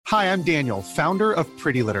Hi, I'm Daniel, founder of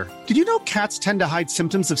Pretty Litter. Did you know cats tend to hide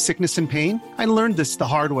symptoms of sickness and pain? I learned this the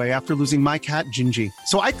hard way after losing my cat, Gingy.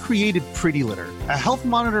 So I created Pretty Litter, a health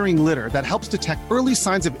monitoring litter that helps detect early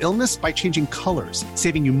signs of illness by changing colors,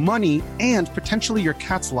 saving you money and potentially your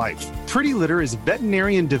cat's life. Pretty Litter is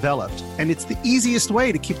veterinarian developed, and it's the easiest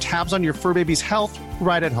way to keep tabs on your fur baby's health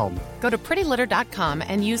right at home. Go to prettylitter.com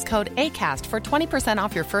and use code ACAST for 20%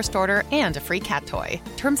 off your first order and a free cat toy.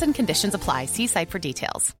 Terms and conditions apply. See site for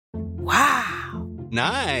details. Wow.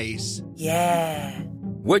 Nice. Yeah.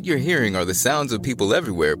 What you're hearing are the sounds of people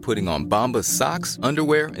everywhere putting on Bombas socks,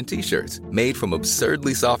 underwear, and T-shirts made from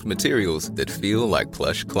absurdly soft materials that feel like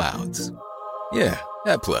plush clouds. Yeah,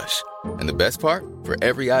 that plush. And the best part? For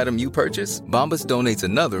every item you purchase, Bombas donates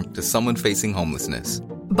another to someone facing homelessness.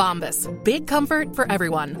 Bombas. Big comfort for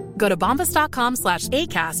everyone. Go to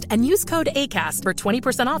bombas.com/ACAST and use code ACAST for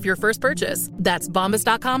 20% off your first purchase. That's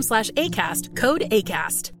bombas.com/ACAST. Code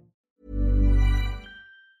ACAST.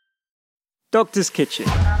 Doctor's Kitchen.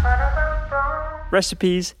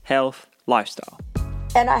 Recipes, health, lifestyle.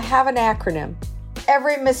 And I have an acronym.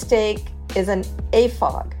 Every mistake is an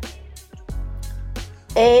AFOG.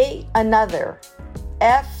 A, another.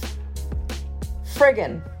 F,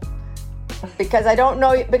 friggin'. Because I don't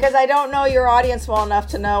know your audience well enough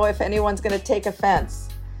to know if anyone's going to take offense.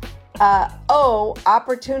 O,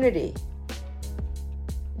 opportunity.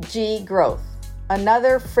 G, growth.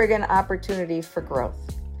 Another friggin' opportunity for growth.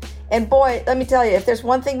 And boy, let me tell you, if there's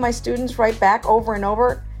one thing my students write back over and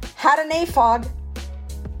over, had an AFOG.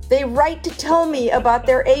 They write to tell me about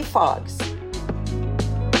their AFOGs.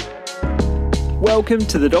 Welcome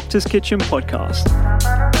to the Doctor's Kitchen podcast.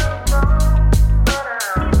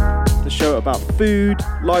 The show about food,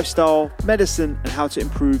 lifestyle, medicine, and how to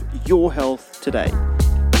improve your health today.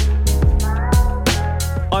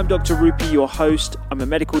 I'm Dr. Rupi, your host. I'm a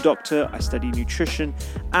medical doctor, I study nutrition,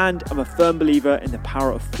 and I'm a firm believer in the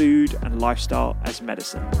power of food and lifestyle as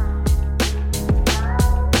medicine.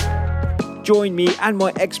 Join me and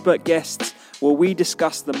my expert guests where we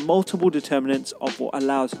discuss the multiple determinants of what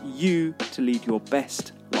allows you to lead your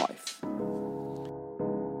best life.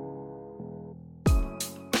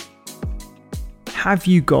 Have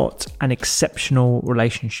you got an exceptional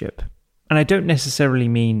relationship? And I don't necessarily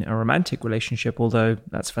mean a romantic relationship, although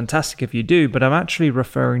that's fantastic if you do, but I'm actually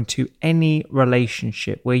referring to any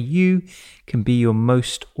relationship where you can be your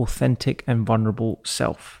most authentic and vulnerable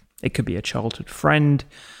self. It could be a childhood friend,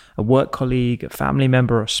 a work colleague, a family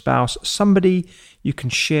member, a spouse, somebody you can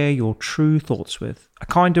share your true thoughts with. A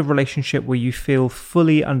kind of relationship where you feel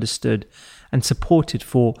fully understood and supported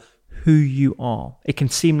for who you are. It can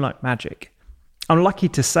seem like magic. I'm lucky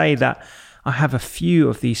to say that I have a few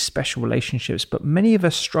of these special relationships, but many of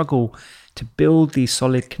us struggle to build these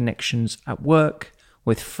solid connections at work,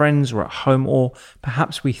 with friends, or at home, or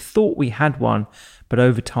perhaps we thought we had one, but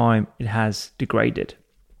over time it has degraded.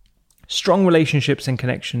 Strong relationships and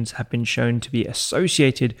connections have been shown to be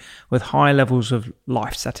associated with high levels of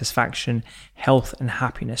life satisfaction, health, and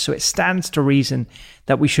happiness. So it stands to reason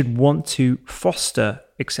that we should want to foster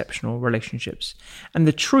exceptional relationships. And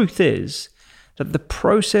the truth is that the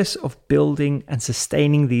process of building and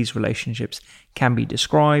sustaining these relationships can be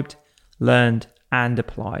described, learned, and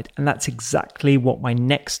applied. And that's exactly what my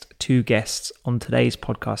next two guests on today's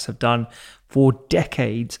podcast have done for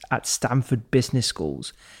decades at Stanford Business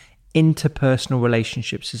Schools. Interpersonal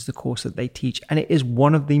relationships is the course that they teach, and it is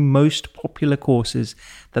one of the most popular courses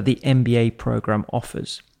that the MBA program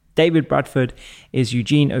offers. David Bradford is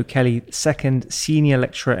Eugene O'Kelly's second senior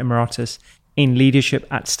lecturer emeritus in leadership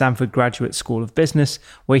at Stanford Graduate School of Business,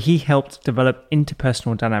 where he helped develop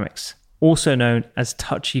interpersonal dynamics, also known as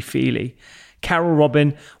touchy-feely. Carole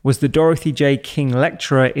Robin was the Dorothy J. King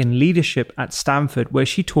Lecturer in Leadership at Stanford, where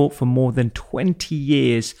she taught for more than 20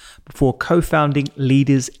 years before co-founding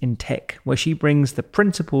Leaders in Tech, where she brings the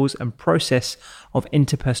principles and process of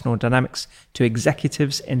interpersonal dynamics to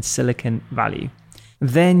executives in Silicon Valley.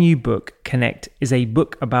 Their new book, Connect, is a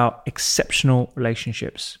book about exceptional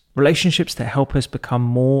relationships. Relationships that help us become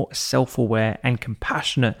more self-aware and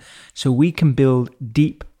compassionate so we can build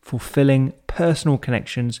deep, fulfilling personal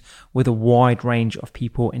connections with a wide range of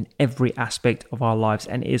people in every aspect of our lives.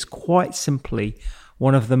 And it is quite simply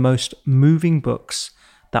one of the most moving books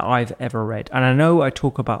that I've ever read. And I know I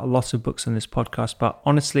talk about a lot of books on this podcast, but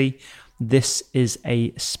honestly, this is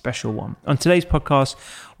a special one. On today's podcast,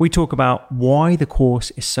 we talk about why the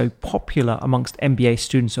course is so popular amongst MBA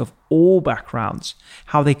students of all backgrounds,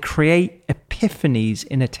 how they create epiphanies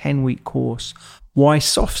in a 10-week course, why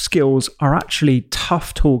soft skills are actually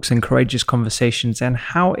tough talks and courageous conversations, and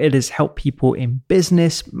how it has helped people in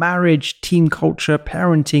business, marriage, team culture,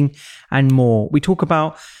 parenting, and more. We talk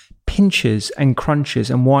about pinches and crunches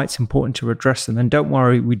and why it's important to address them. And don't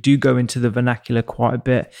worry, we do go into the vernacular quite a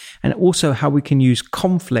bit, and also how we can use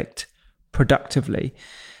conflict productively.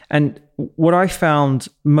 And what I found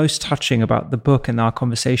most touching about the book and our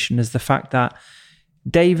conversation is the fact that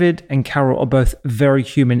David and Carole are both very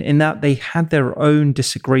human in that they had their own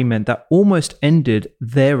disagreement that almost ended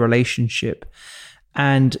their relationship.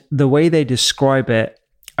 And the way they describe it,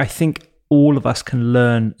 I think all of us can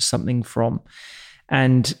learn something from.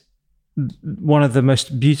 And one of the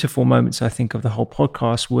most beautiful moments, I think, of the whole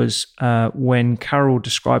podcast was when Carole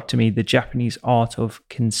described to me the Japanese art of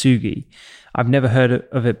kintsugi. I've never heard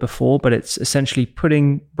of it before, but it's essentially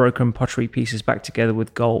putting broken pottery pieces back together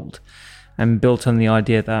with gold, and built on the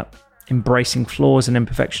idea that embracing flaws and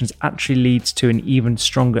imperfections actually leads to an even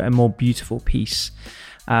stronger and more beautiful piece.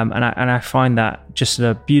 And I find that just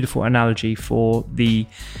a beautiful analogy for the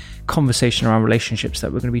conversation around relationships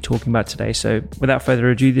that we're going to be talking about today. So without further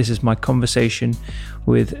ado, this is my conversation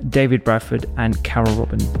with David Bradford and Carole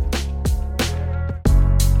Robin.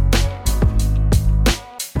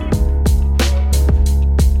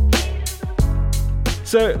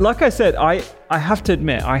 So like I said, I have to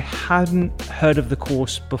admit, I hadn't heard of the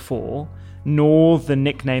course before, nor the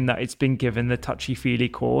nickname that it's been given, the touchy-feely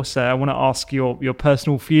course. I want to ask your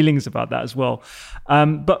personal feelings about that as well.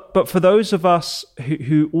 But for those of us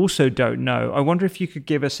who also don't know, I wonder if you could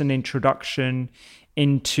give us an introduction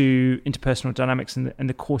into interpersonal dynamics and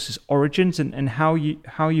the course's origins and how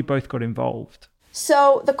you both got involved.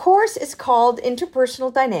 So the course is called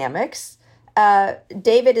Interpersonal Dynamics.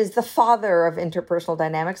 David is the father of interpersonal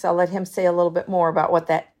dynamics. I'll let him say a little bit more about what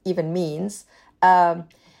that even means.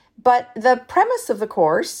 But the premise of the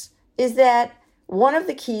course is that one of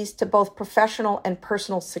the keys to both professional and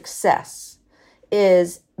personal success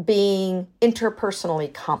is being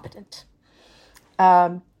interpersonally competent.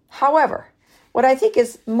 However, what I think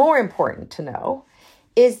is more important to know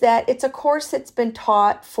is that it's a course that's been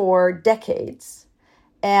taught for decades,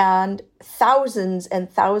 and thousands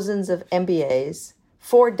of MBAs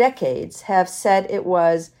for decades have said it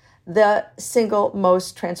was the single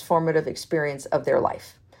most transformative experience of their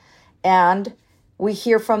life. And we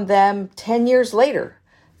hear from them 10 years later,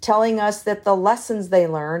 telling us that the lessons they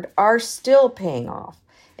learned are still paying off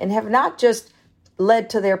and have not just led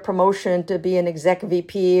to their promotion to be an exec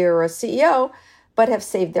VP or a CEO, but have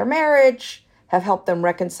saved their marriage, have helped them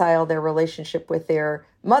reconcile their relationship with their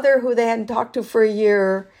mother who they hadn't talked to for a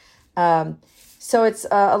year. So it's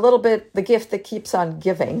a little bit the gift that keeps on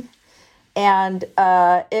giving. And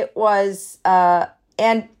it was,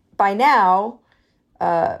 and by now,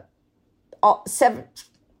 80%,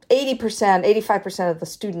 85% of the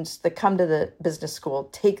students that come to the business school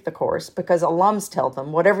take the course because alums tell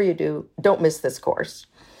them, whatever you do, don't miss this course.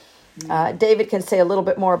 David can say a little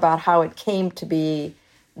bit more about how it came to be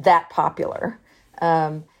that popular.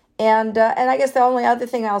 And I guess the only other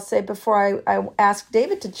thing I'll say before I ask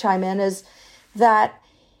David to chime in is that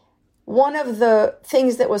one of the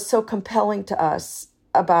things that was so compelling to us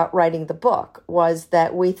about writing the book was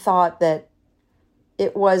that we thought that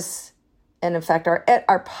it was, and in fact,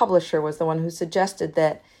 our publisher was the one who suggested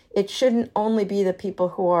that it shouldn't only be the people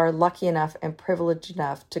who are lucky enough and privileged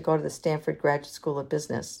enough to go to the Stanford Graduate School of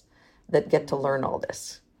Business that get to learn all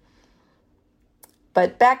this.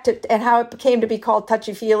 But back to, and how it came to be called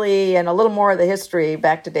touchy-feely and a little more of the history,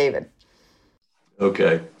 back to David.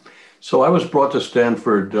 Okay. So I was brought to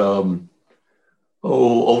Stanford,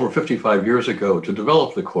 over 55 years ago to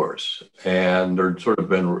develop the course. And there'd sort of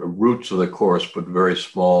been roots of the course, but very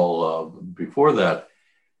small before that.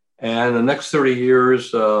 And the next 30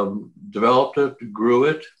 years, developed it, grew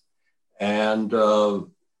it. And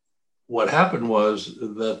what happened was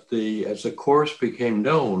that as the course became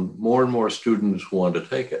known, more and more students wanted to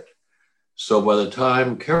take it. So by the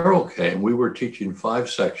time Carole came, we were teaching 5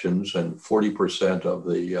 sections and 40% of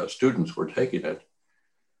the students were taking it.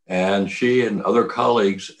 And she and other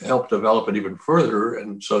colleagues helped develop it even further.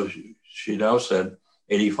 And so she now said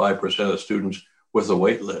 85% of the students with a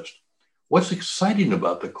wait list. What's exciting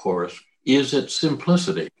about the course is its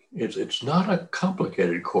simplicity. It's not a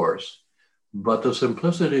complicated course, but the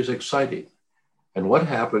simplicity is exciting. And what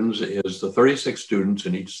happens is the 36 students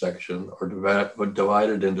in each section are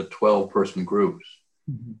divided into 12-person groups.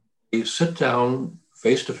 Mm-hmm. You sit down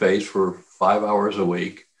face-to-face for 5 hours a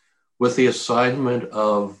week with the assignment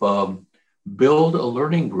of build a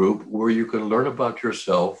learning group where you can learn about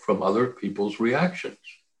yourself from other people's reactions.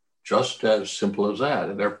 Just as simple as that.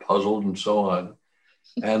 And they're puzzled and so on.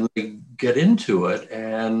 And they get into it,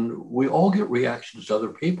 and we all get reactions to other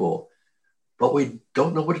people, but we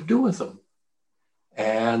don't know what to do with them.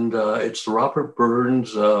 And it's Robert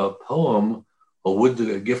Burns' poem, "Would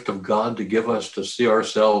the gift of God to give us to see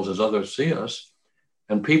ourselves as others see us."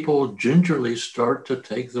 And people gingerly start to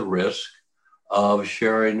take the risk of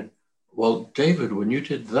sharing, well, David, when you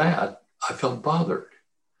did that, I felt bothered.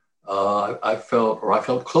 I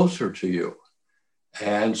felt closer to you.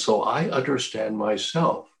 And so I understand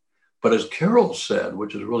myself. But as Carole said,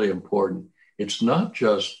 which is really important, it's not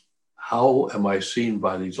just how am I seen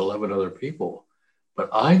by these 11 other people, but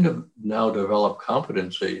I now develop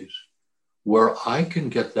competencies where I can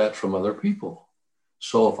get that from other people.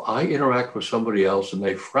 So if I interact with somebody else and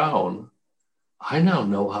they frown, I now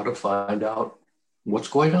know how to find out what's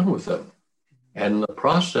going on with them. And in the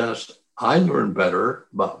process, I learn better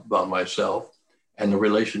about myself, and the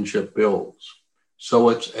relationship builds. So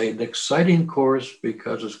it's an exciting course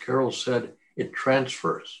because, as Carole said, it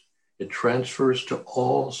transfers. It transfers to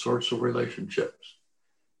all sorts of relationships.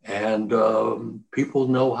 And people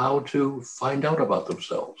know how to find out about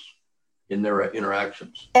themselves in their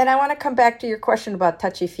interactions. And I want to come back to your question about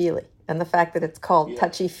touchy-feely and the fact that it's called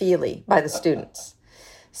touchy-feely by the students.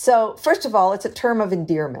 So first of all, it's a term of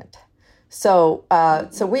endearment. So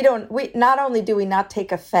we not only do we not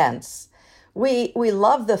take offense, we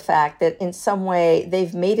love the fact that in some way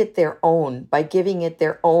they've made it their own by giving it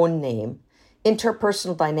their own name.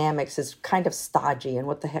 Interpersonal dynamics is kind of stodgy, and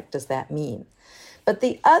what the heck does that mean? But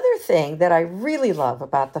the other thing that I really love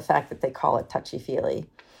about the fact that they call it touchy-feely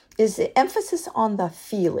is the emphasis on the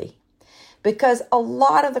feely, because a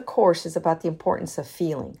lot of the course is about the importance of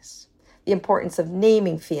feelings, the importance of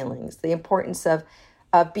naming feelings, the importance of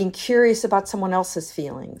being curious about someone else's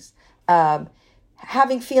feelings,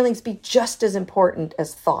 having feelings be just as important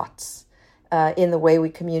as thoughts in the way we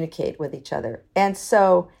communicate with each other. And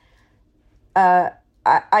so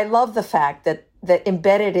I love the fact that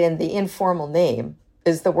embedded in the informal name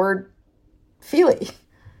is the word feely.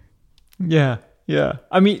 Yeah.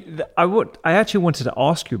 I mean, I actually wanted to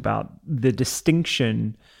ask you about the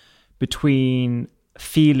distinction between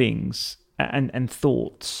feelings and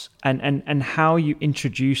thoughts and how you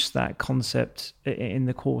introduce that concept in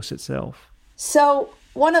the course itself. So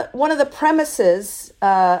one of the premises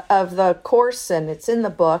of the course, and it's in the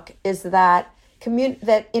book, is that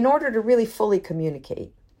that in order to really fully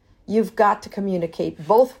communicate, you've got to communicate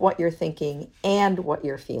both what you're thinking and what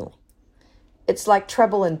you're feeling. It's like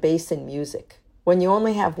treble and bass in music. When you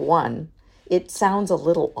only have one, it sounds a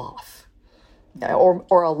little off,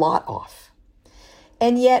 or a lot off.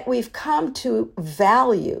 And yet we've come to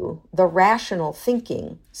value the rational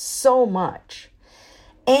thinking so much,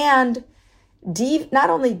 and not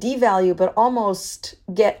only devalue, but almost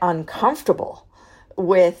get uncomfortable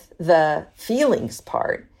with the feelings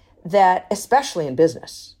part, that especially in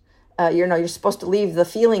business, you're supposed to leave the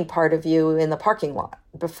feeling part of you in the parking lot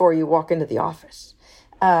before you walk into the office.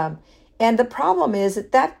 And the problem is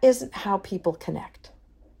that isn't how people connect.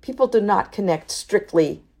 People do not connect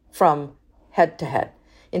strictly from head to head.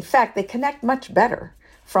 In fact, they connect much better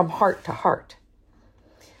from heart to heart.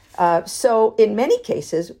 So in many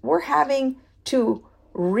cases, we're having to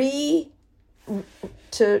retrain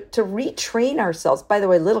ourselves. By the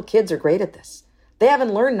way, little kids are great at this. They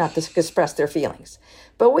haven't learned not to express their feelings.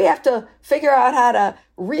 But we have to figure out how to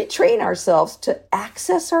retrain ourselves to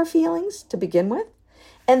access our feelings to begin with,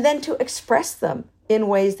 and then to express them in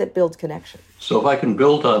ways that build connection. So if I can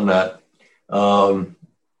build on that,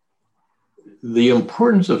 the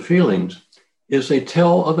importance of feelings is they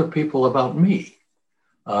tell other people about me.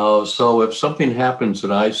 So if something happens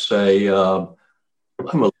and I say, I'm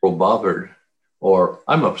a little bothered, or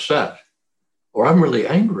I'm upset, or I'm really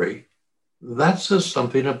angry, that says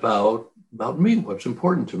something about me, what's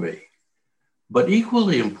important to me. But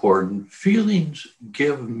equally important, feelings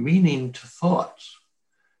give meaning to thoughts.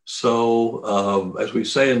 So as we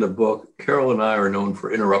say in the book, Carole and I are known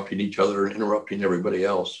for interrupting each other and interrupting everybody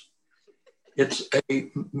else. It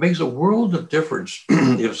makes a world of difference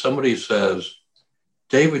if somebody says,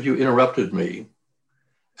 David, you interrupted me,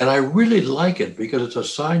 and I really like it because it's a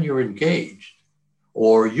sign you're engaged.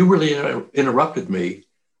 Or you really interrupted me,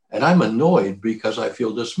 and I'm annoyed because I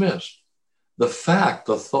feel dismissed. The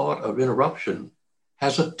thought of interruption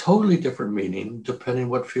has a totally different meaning depending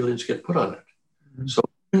what feelings get put on it. Mm-hmm. So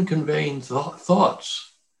even conveying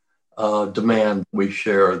thoughts demand we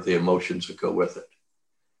share the emotions that go with it.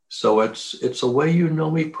 So it's a way you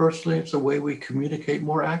know me personally. It's a way we communicate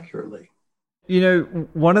more accurately. You know,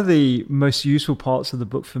 one of the most useful parts of the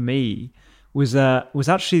book for me was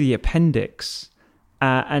actually the appendix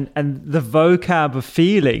and the vocab of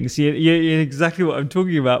feelings. You exactly what I'm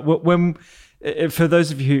talking about. When for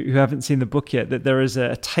those of you who haven't seen the book yet, that there is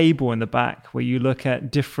a table in the back where you look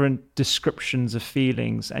at different descriptions of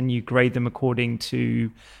feelings and you grade them according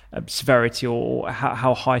to severity or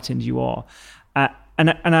how heightened you are.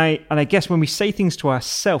 And I guess when we say things to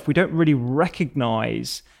ourselves, we don't really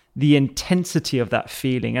recognize the intensity of that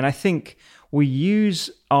feeling. And I think we use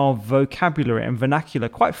our vocabulary and vernacular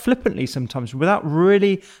quite flippantly sometimes without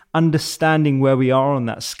really understanding where we are on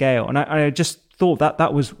that scale. And I just thought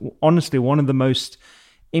that was honestly one of the most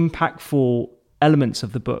impactful elements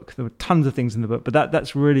of the book. There were tons of things in the book, but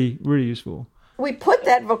that's really, really useful. We put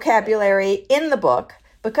that vocabulary in the book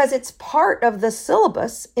because it's part of the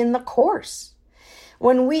syllabus in the course.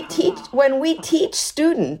 When we teach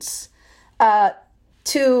students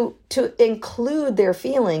to include their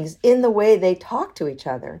feelings in the way they talk to each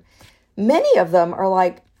other, many of them are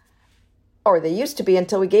like, or they used to be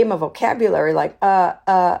until we gave them a vocabulary like,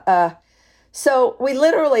 So we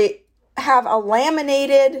literally have a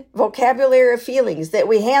laminated vocabulary of feelings that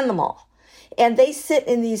we hand them all. And they sit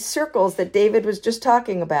in these circles that David was just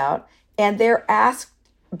talking about, and they're asked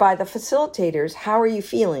by the facilitators, how are you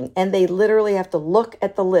feeling? And they literally have to look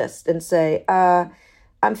at the list and say,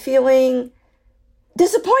 I'm feeling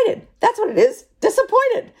disappointed. That's what it is,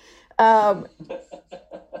 disappointed. Now,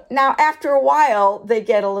 after a while, they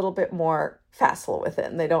get a little bit more facile with it,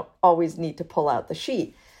 and they don't always need to pull out the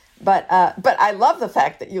sheet. But I love the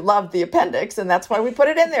fact that you love the appendix, and that's why we put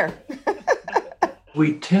it in there.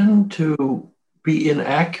 We tend to be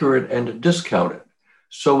inaccurate and discount it.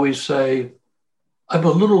 So we say, I'm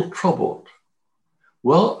a little troubled.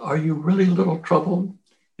 Well, are you really a little troubled?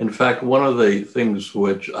 In fact, one of the things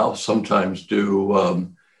which I'll sometimes do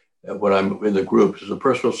when I'm in the groups is a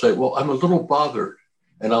person will say, well, I'm a little bothered.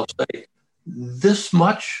 And I'll say, this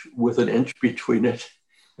much with an inch between it.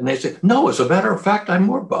 And they say, no, as a matter of fact, I'm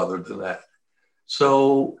more bothered than that.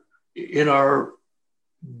 So in our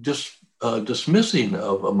dismissing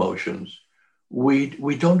of emotions,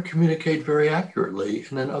 we don't communicate very accurately,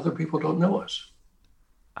 and then other people don't know us.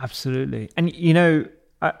 Absolutely. And, you know,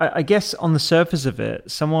 I guess on the surface of it,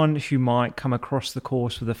 someone who might come across the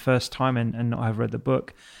course for the first time and not have read the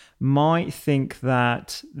book might think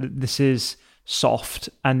that this is soft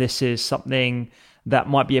and this is something that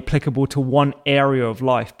might be applicable to one area of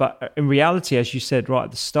life. But in reality, as you said right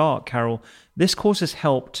at the start, Carole, this course has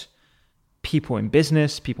helped people in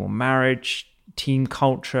business, people in marriage, team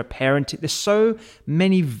culture, parenting. There's so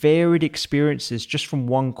many varied experiences just from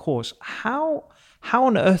one course. How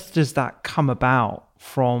on earth does that come about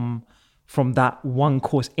from that one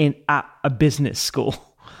course at a business school?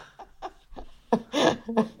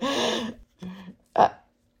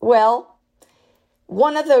 Well,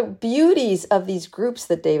 one of the beauties of these groups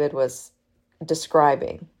that David was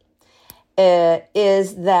describing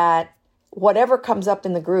is that whatever comes up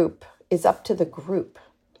in the group is up to the group.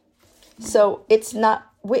 So it's not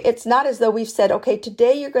as though we've said, okay,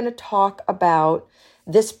 today you're going to talk about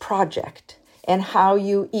this project and how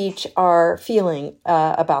you each are feeling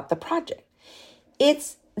about the project.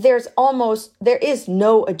 There is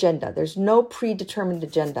no agenda. There's no predetermined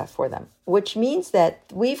agenda for them, which means that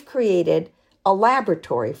we've created a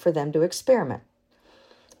laboratory for them to experiment.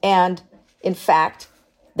 And in fact,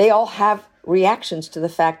 they all have reactions to the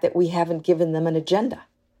fact that we haven't given them an agenda.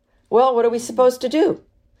 Well, what are we supposed to do?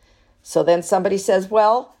 So then somebody says,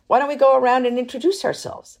 well, why don't we go around and introduce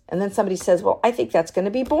ourselves? And then somebody says, well, I think that's going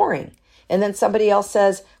to be boring. And then somebody else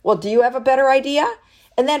says, well, do you have a better idea?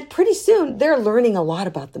 And then pretty soon they're learning a lot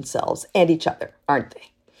about themselves and each other, aren't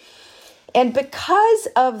they? And because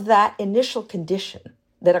of that initial condition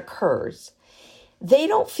that occurs, they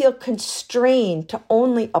don't feel constrained to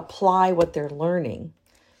only apply what they're learning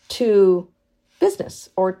to business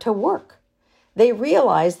or to work. They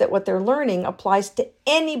realize that what they're learning applies to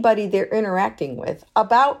anybody they're interacting with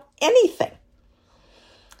about anything.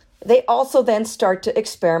 They also then start to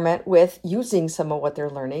experiment with using some of what they're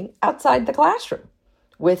learning outside the classroom,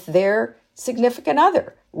 with their significant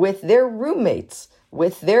other, with their roommates,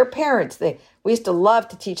 with their parents. We used to love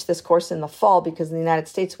to teach this course in the fall because in the United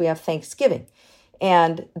States we have Thanksgiving.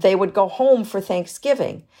 And they would go home for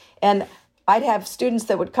Thanksgiving. And I'd have students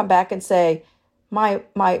that would come back and say, my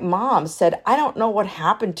mom said, I don't know what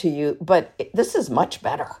happened to you, but this is much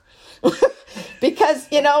better. Because,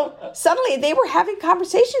 suddenly they were having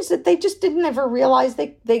conversations that they just didn't ever realize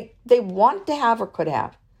they wanted to have or could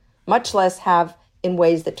have, much less have in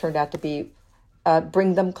ways that turned out to be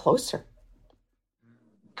bring them closer.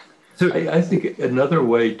 So I think another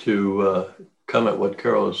way to come at what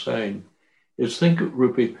Carole is saying is think,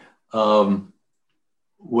 Rupi,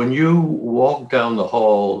 when you walk down the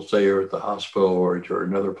hall, say you're at the hospital or you're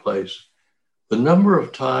another place, the number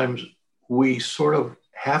of times we sort of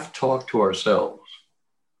half talk to ourselves.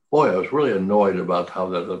 Boy, I was really annoyed about how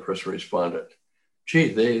that other person responded.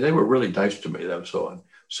 Gee, they were really nice to me, and so on.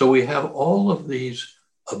 So we have all of these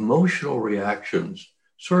emotional reactions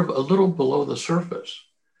sort of a little below the surface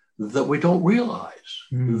that we don't realize.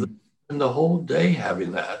 And the whole day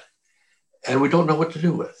having that, and we don't know what to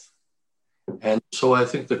do with. And so I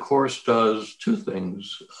think the course does two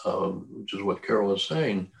things, which is what Carole is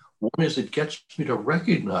saying. One is it gets me to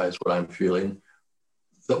recognize what I'm feeling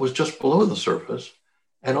that was just below the surface,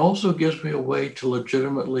 and also gives me a way to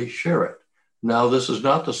legitimately share it. Now, this is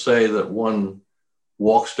not to say that one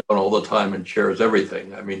walks down all the time and shares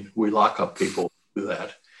everything. I mean, we lock up people who do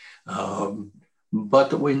that. But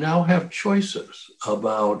that we now have choices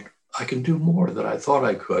about, I can do more than I thought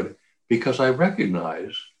I could because I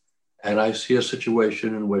recognize and I see a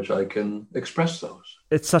situation in which I can express those.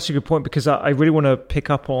 It's such a good point, because I really want to pick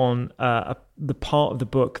up on the part of the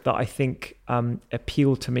book that I think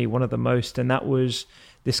appealed to me one of the most, and that was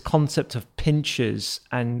this concept of pinches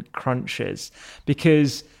and crunches.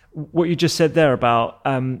 Because what you just said there about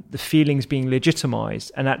the feelings being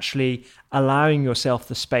legitimized and actually allowing yourself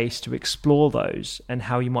the space to explore those, and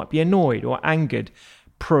how you might be annoyed or angered,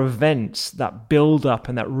 prevents that build up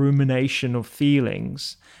and that rumination of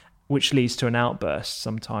feelings, which leads to an outburst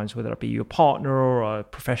sometimes, whether it be your partner or a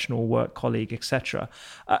professional work colleague, etc.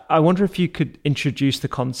 I wonder if you could introduce the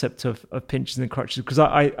concept of pinches and crunches, because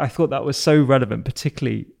I thought that was so relevant,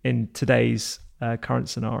 particularly in today's current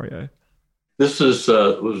scenario. This was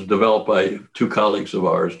developed by two colleagues of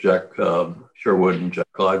ours, Jack Sherwood and Jack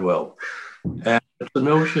Glidewell. And it's the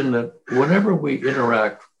notion that whenever we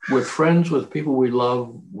interact with friends, with people we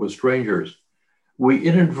love, with strangers, we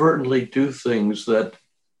inadvertently do things that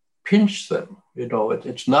pinch them. You know,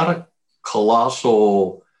 it's not a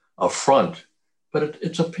colossal affront, but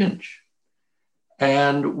it's a pinch.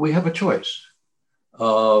 And we have a choice.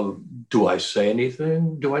 Do I say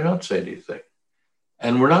anything? Do I not say anything?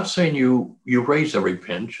 And we're not saying you raise every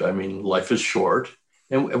pinch. I mean, life is short,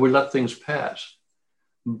 and we let things pass.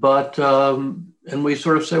 But, and we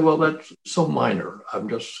sort of say, well, that's so minor. I'm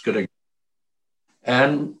just going to,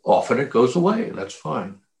 and often it goes away, and that's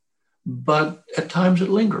fine. But at times it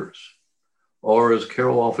lingers. Or as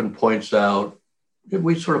Carole often points out,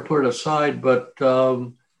 we sort of put it aside, but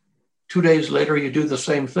 2 days later you do the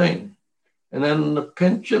same thing. And then the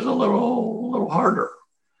pinch is a little harder.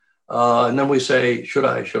 And then we say, should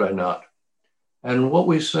I not? And what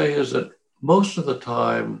we say is that most of the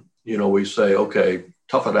time, you know, we say, okay,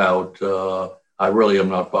 tough it out. I really am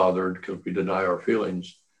not bothered, because we deny our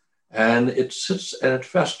feelings. And it sits and it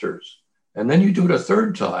festers. And then you do it a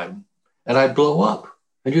third time, and I blow up.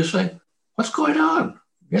 And you say, what's going on?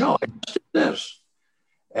 You know, I just did this.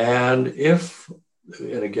 And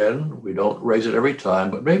again, we don't raise it every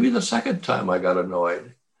time, but maybe the second time I got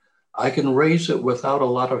annoyed, I can raise it without a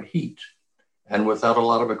lot of heat and without a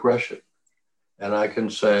lot of aggression. And I can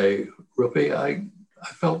say, Rupi, I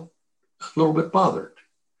felt a little bit bothered.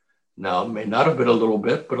 Now, it may not have been a little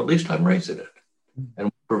bit, but at least I'm raising it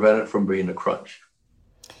and prevent it from being a crunch.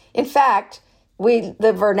 In fact,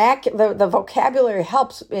 the vocabulary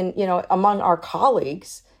helps in, you know, among our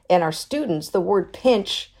colleagues and our students. The word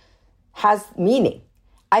pinch has meaning.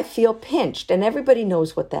 I feel pinched, and everybody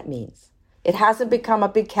knows what that means. It hasn't become a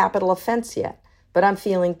big capital offense yet, but I'm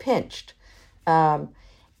feeling pinched.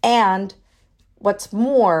 And what's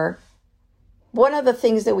more, one of the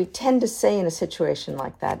things that we tend to say in a situation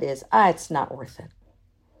like that is, it's not worth it.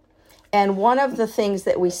 And one of the things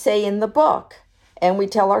that we say in the book, and we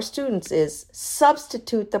tell our students, is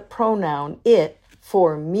substitute the pronoun it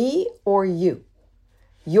for me or you.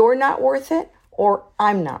 You're not worth it, or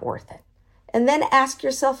I'm not worth it. And then ask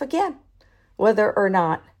yourself again whether or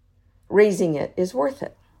not raising it is worth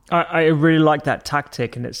it. I really like that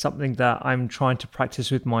tactic, and it's something that I'm trying to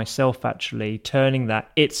practice with myself, actually, turning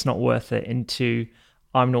that it's not worth it into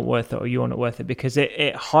I'm not worth it or you're not worth it, because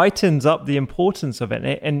it heightens up the importance of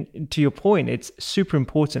it. And to your point, it's super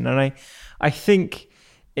important. And I think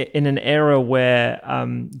in an era where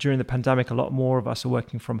during the pandemic, a lot more of us are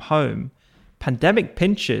working from home, pandemic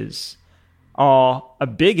pinches are a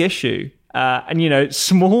big issue. And, you know,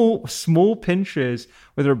 small pinches,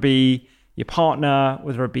 whether it be your partner,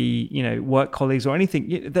 whether it be, you know, work colleagues or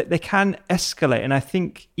anything, they can escalate. And I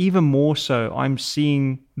think even more so, I'm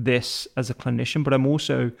seeing this as a clinician, but I'm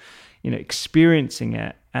also, you know, experiencing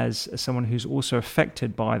it as someone who's also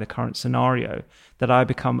affected by the current scenario, that I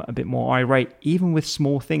become a bit more irate, even with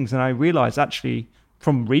small things. And I realize actually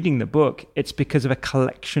from reading the book, it's because of a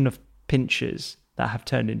collection of pinches that have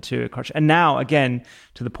turned into a crutch. And now, again,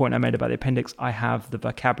 to the point I made about the appendix, I have the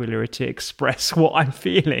vocabulary to express what I'm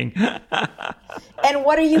feeling. And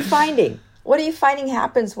what are you finding? What are you finding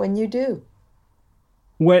happens when you do?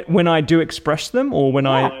 When I do express them, or when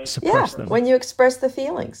I suppress them? When you express the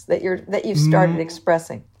feelings that you've started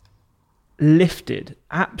expressing. Lifted,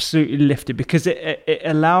 absolutely lifted, because it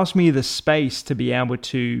allows me the space to be able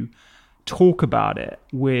to talk about it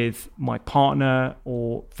with my partner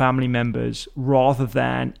or family members, rather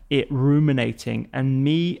than it ruminating and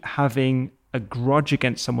me having a grudge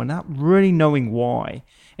against someone, not really knowing why.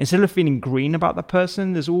 Instead of feeling green about the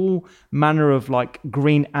person, there's all manner of like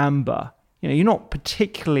green amber. You know, you're not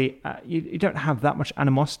particularly, you don't have that much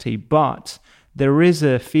animosity, but there is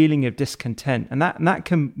a feeling of discontent, and that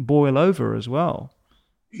can boil over as well.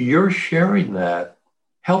 Your sharing that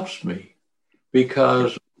helps me,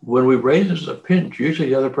 because when we raise a pinch, usually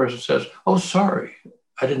the other person says, "Oh, sorry,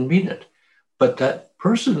 I didn't mean it." But that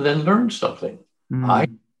person then learns something. I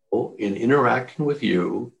know in interacting with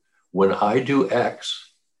you, when I do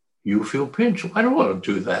X, you feel pinched. I don't want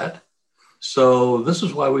to do that. So this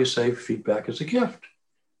is why we say feedback is a gift,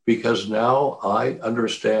 because now I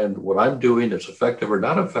understand what I'm doing that's effective or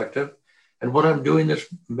not effective, and what I'm doing that's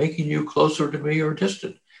making you closer to me or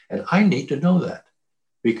distant. And I need to know that,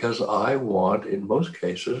 because I want, in most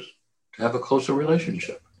cases, to have a closer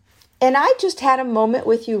relationship. And I just had a moment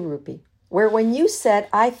with you, Rupi, where when you said,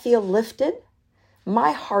 "I feel lifted,"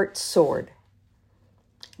 my heart soared.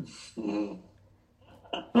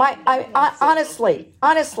 Honestly,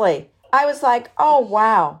 I was like, oh,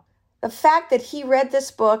 wow. The fact that he read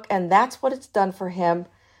this book and that's what it's done for him.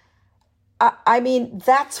 I mean,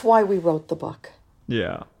 that's why we wrote the book.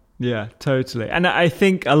 Yeah, totally. And I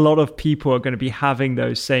think a lot of people are going to be having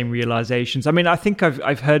those same realizations. I mean, I think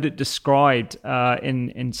I've heard it described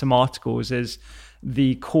in some articles as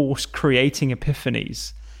the course creating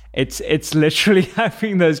epiphanies. It's literally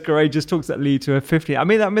having those courageous talks that lead to epiphany. I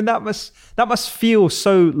mean that must feel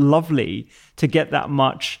so lovely to get that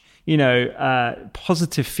much,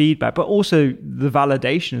 positive feedback, but also the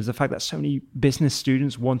validation is the fact that so many business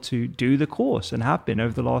students want to do the course and have been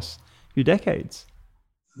over the last few decades.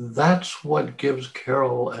 That's what gives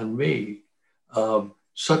Carole and me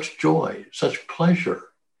such joy, such pleasure.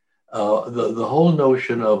 The whole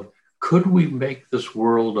notion of, could we make this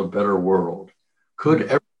world a better world? Could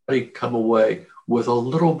everybody come away with a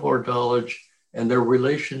little more knowledge and their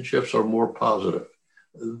relationships are more positive?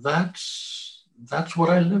 That's what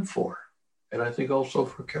I live for. And I think also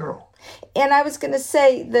for Carole. And I was going to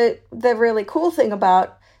say the really cool thing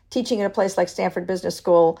about teaching at a place like Stanford Business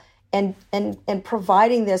School and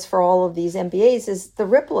providing this for all of these MBAs is the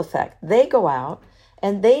ripple effect. They go out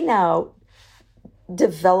and they now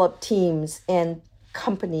develop teams and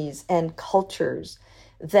companies and cultures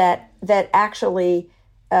that actually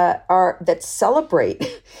that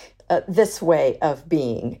celebrate this way of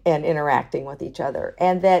being and interacting with each other,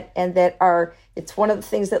 and that are. It's one of the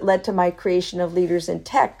things that led to my creation of Leaders in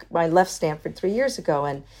Tech. I left Stanford 3 years ago,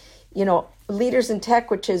 and Leaders in Tech,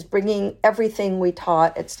 which is bringing everything we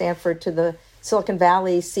taught at Stanford to the Silicon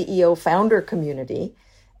Valley CEO founder community,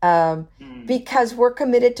 because we're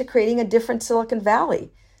committed to creating a different Silicon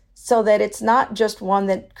Valley, so that it's not just one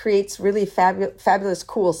that creates really fabulous,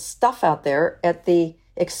 cool stuff out there at the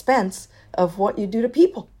expense of what you do to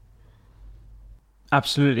people.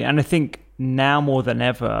 Absolutely. And I think now more than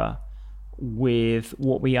ever, with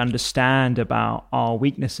what we understand about our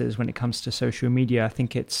weaknesses when it comes to social media, I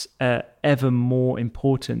think it's ever more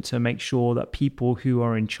important to make sure that people who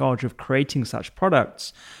are in charge of creating such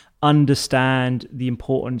products understand the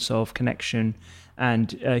importance of connection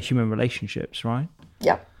and human relationships, right?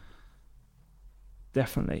 Yeah.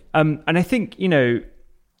 Definitely. And I think,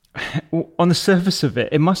 on the surface of it,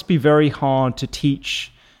 it must be very hard to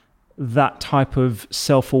teach that type of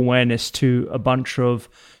self-awareness to a bunch of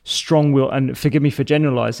strong-willed, and forgive me for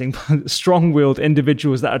generalizing, but strong-willed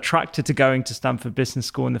individuals that are attracted to going to Stanford Business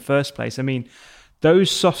School in the first place. I mean, those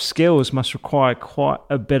soft skills must require quite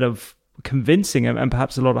a bit of convincing and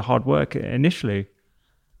perhaps a lot of hard work initially.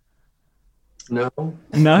 No.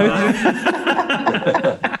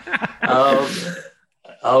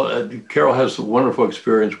 Carole has a wonderful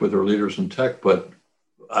experience with her Leaders in Tech, but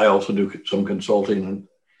I also do some consulting.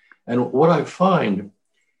 And what I find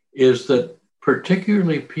is that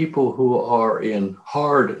particularly people who are in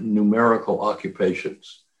hard numerical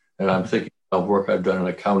occupations, and I'm thinking of work I've done in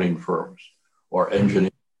accounting firms or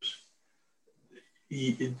engineers,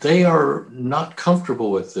 they are not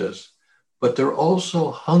comfortable with this, but they're also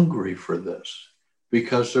hungry for this,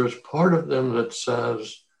 because there's part of them that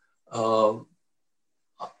says, I'm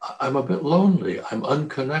a bit lonely, I'm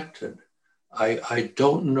unconnected, I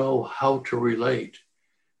don't know how to relate.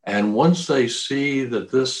 And once they see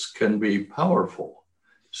that this can be powerful,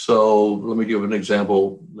 so let me give an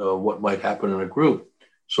example of what might happen in a group.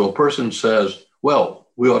 So a person says, well,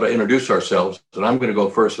 we ought to introduce ourselves, and I'm going to go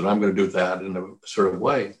first, and I'm going to do that in a certain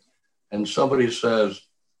way. And somebody says,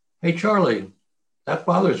 hey, Charlie, that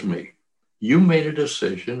bothers me. You made a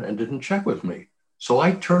decision and didn't check with me. So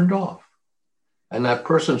I turned off. And that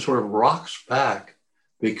person sort of rocks back,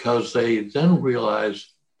 because they then realize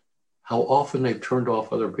how often they've turned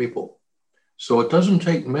off other people. So it doesn't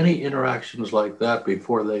take many interactions like that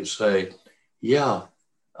before they say, yeah,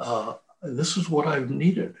 this is what I've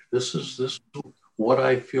needed. This is what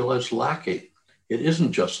I feel is lacking. It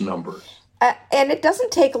isn't just numbers. And it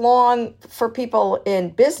doesn't take long for people in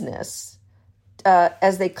business,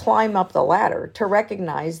 as they climb up the ladder, to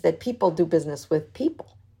recognize that people do business with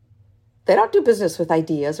people. They don't do business with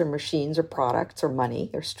ideas or machines or products or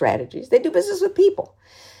money or strategies. They do business with people.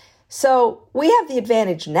 So we have the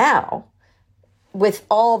advantage now, with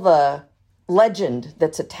all the legend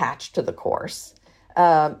that's attached to the course,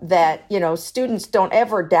 that, students don't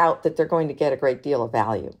ever doubt that they're going to get a great deal of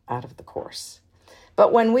value out of the course.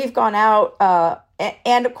 But when we've gone out,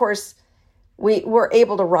 and of course, we were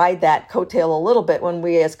able to ride that coattail a little bit when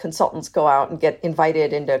we as consultants go out and get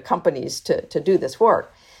invited into companies to do this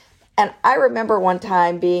work. And I remember one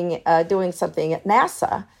time doing something at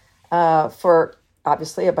NASA for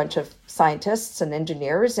obviously a bunch of scientists and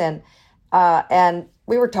engineers, and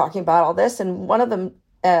we were talking about all this, and one of them,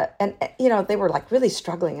 they were like really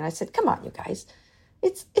struggling, and I said, "Come on, you guys,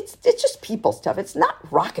 it's just people stuff. It's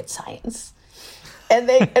not rocket science." And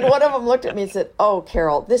one of them looked at me and said, "Oh,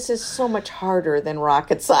 Carole, this is so much harder than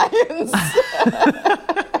rocket science."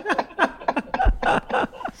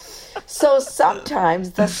 So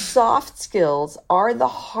sometimes the soft skills are the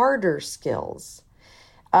harder skills.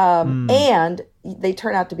 And they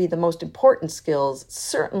turn out to be the most important skills,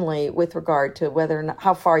 certainly with regard to whether or not,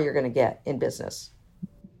 how far you're going to get in business.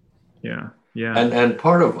 Yeah. And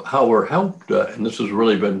part of how we're helped, and this has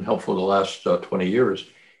really been helpful the last 20 years,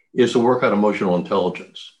 is to work on emotional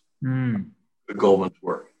intelligence, the Goldman's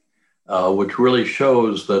work, which really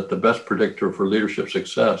shows that the best predictor for leadership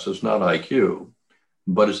success is not IQ,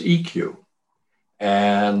 but is EQ.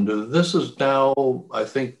 And this is now, I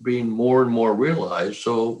think, being more and more realized.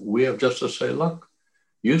 So we have just to say, look,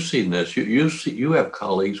 you've seen this. You have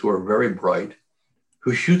colleagues who are very bright,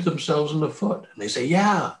 who shoot themselves in the foot. And they say,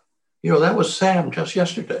 yeah, that was Sam just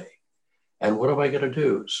yesterday. And what am I going to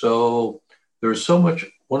do? So there's so much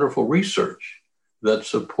wonderful research that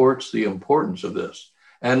supports the importance of this.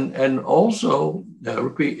 And also,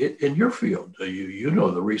 in your field, you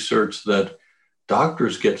know the research that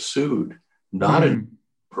doctors get sued, not in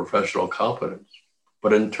professional competence,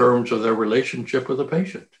 but in terms of their relationship with the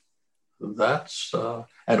patient. That's,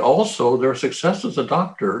 and also their success as a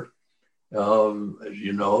doctor, as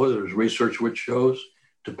you know, there's research which shows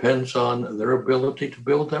depends on their ability to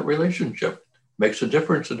build that relationship. Makes a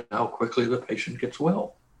difference in how quickly the patient gets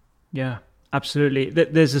well. Yeah, absolutely.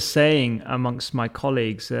 There's a saying amongst my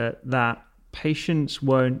colleagues that patients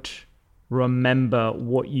won't remember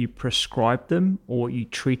what you prescribed them or what you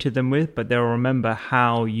treated them with, but they'll remember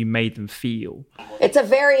how you made them feel. It's a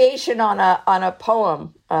variation on a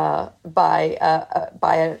poem by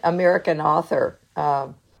an American author.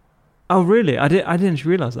 Oh, really? I didn't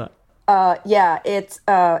realize that. Yeah, it's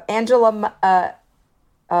Maya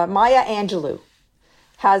Angelou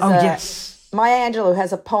yes. Maya Angelou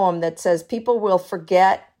has a poem that says, "People will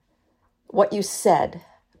forget what you said,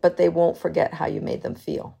 but they won't forget how you made them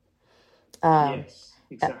feel." Yes,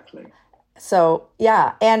 exactly. So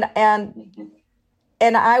yeah, and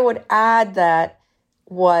I would add that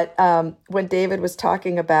when David was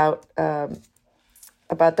talking about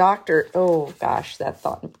doctor, oh gosh, that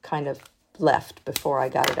thought kind of left before I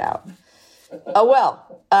got it out. Oh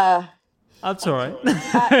well, that's all right.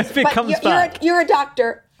 If it comes back, you're a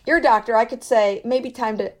doctor. You're a doctor. I could say maybe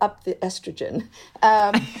time to up the estrogen,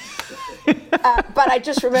 but I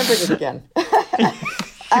just remembered it again.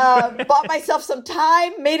 Bought myself some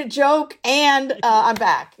time, made a joke, and I'm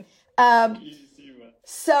back.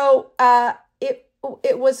 So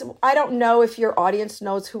it was, I don't know if your audience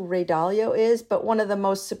knows who Ray Dalio is, but one of the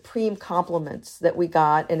most supreme compliments that we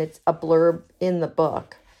got, and it's a blurb in the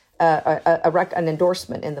book, an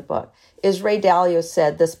endorsement in the book, is Ray Dalio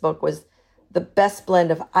said this book was the best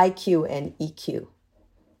blend of IQ and EQ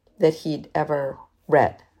that he'd ever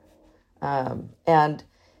read. And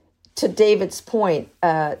to David's point,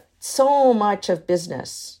 so much of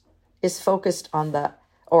business is focused on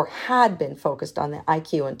or had been focused on the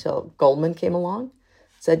IQ until Goldman came along,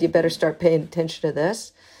 said, you better start paying attention to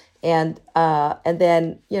this. And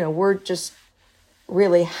then, we're just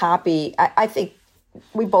really happy. I think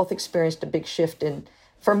we both experienced a big shift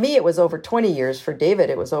for me, it was over 20 years. For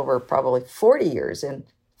David, it was over probably 40 years and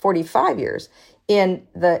 45 years in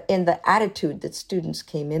the attitude that students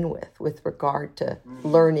came in with regard to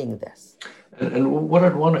learning this. And what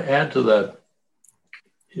I'd want to add to that,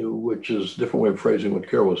 which is a different way of phrasing what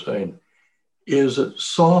Carole was saying, is that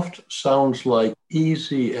soft sounds like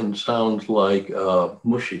easy and sounds like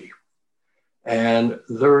mushy. And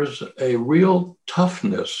there's a real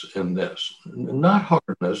toughness in this, not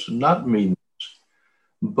hardness, not meanness,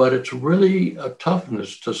 but it's really a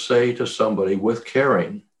toughness to say to somebody with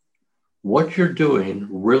caring, what you're doing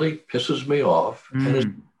really pisses me off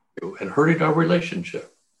and hurting our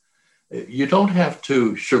relationship. You don't have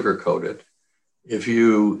to sugarcoat it. If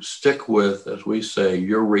you stick with, as we say,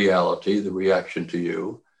 your reality, the reaction to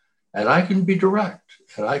you, and I can be direct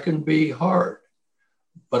and I can be hard,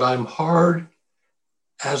 but I'm hard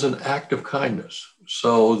as an act of kindness.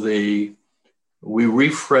 So we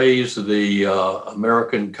rephrase the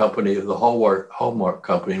American company, the Hallmark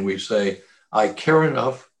company, and we say, I care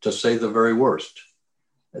enough to say the very worst.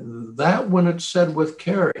 That, when it's said with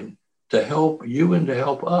caring, to help you and to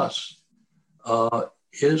help us,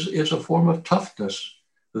 is a form of toughness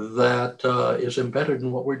that is embedded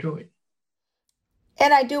in what we're doing.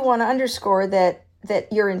 And I do want to underscore that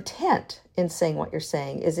your intent in saying what you're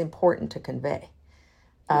saying is important to convey.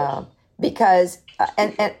 Because,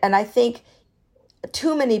 and I think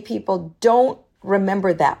too many people don't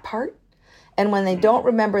remember that part. And when they don't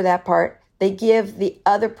remember that part, they give the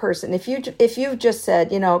other person, if you've just said,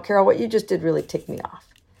 Carole, what you just did really ticked me off.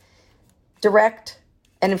 Direct.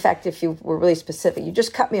 And in fact, if you were really specific, you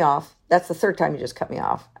just cut me off. That's the third time you just cut me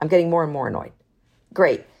off. I'm getting more and more annoyed.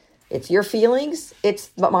 Great. It's your feelings. It's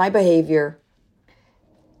my behavior.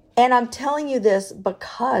 And I'm telling you this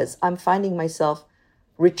because I'm finding myself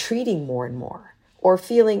retreating more and more, or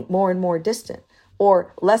feeling more and more distant,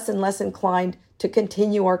 or less and less inclined to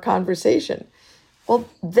continue our conversation. Well,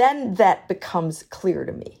 then that becomes clear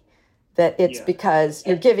to me that it's because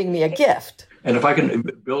you're giving me a gift. And if I can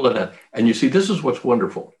build on that, and you see, this is what's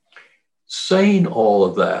wonderful. Saying all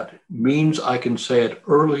of that means I can say it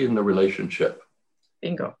early in the relationship.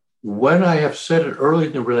 Bingo. When I have said it early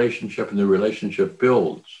in the relationship and the relationship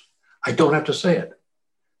builds, I don't have to say it.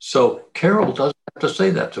 So Carole doesn't have to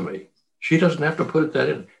say that to me. She doesn't have to put that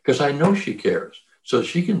in because I know she cares. So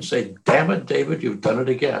she can say, damn it, David, you've done it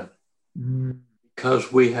again.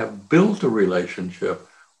 Because we have built a relationship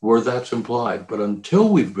where that's implied. But until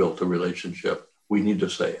we've built a relationship, we need to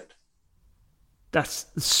say it. That's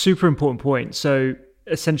a super important point. So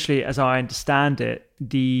essentially, as I understand it,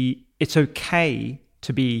 it's okay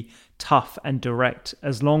to be tough and direct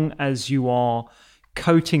as long as you are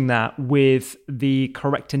coating that with the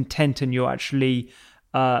correct intent and you're actually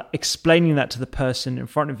explaining that to the person in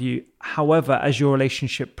front of you. However, as your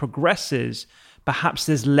relationship progresses, perhaps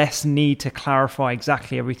there's less need to clarify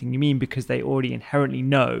exactly everything you mean because they already inherently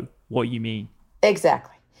know what you mean.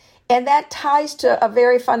 Exactly. And that ties to a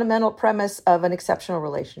very fundamental premise of an exceptional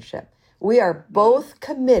relationship. We are both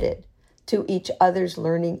committed to each other's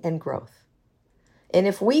learning and growth. And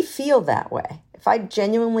if we feel that way, if I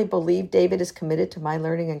genuinely believe David is committed to my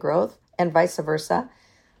learning and growth and vice versa,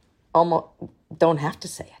 almost don't have to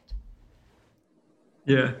say it.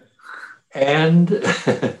 Yeah. And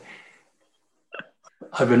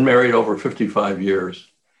I've been married over 55 years.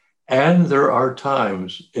 And there are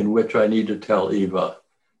times in which I need to tell Eva,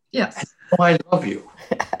 yes, I love you.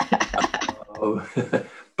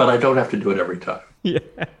 But I don't have to do it every time. Yeah.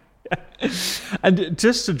 And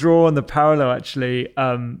just to draw on the parallel, actually,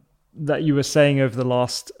 that you were saying over the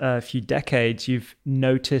last few decades, you've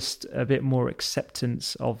noticed a bit more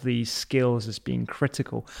acceptance of these skills as being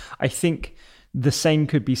critical. I think the same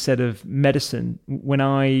could be said of medicine. When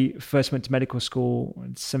I first went to medical school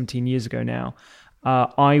 17 years ago now,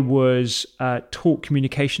 I was taught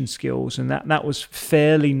communication skills, and that was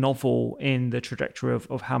fairly novel in the trajectory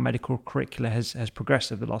of how medical curricula has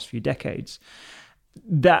progressed over the last few decades.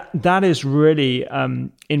 That is really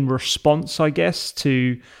in response, I guess,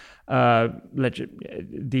 to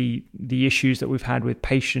the issues that we've had with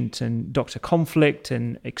patient and doctor conflict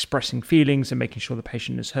and expressing feelings and making sure the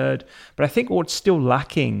patient is heard. But I think what's still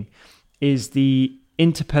lacking is the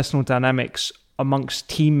interpersonal dynamics amongst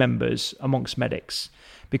team members, amongst medics?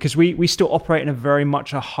 Because we still operate in a very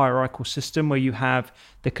much a hierarchical system where you have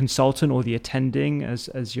the consultant or the attending,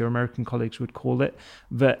 as your American colleagues would call it,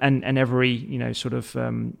 and every sort of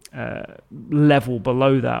level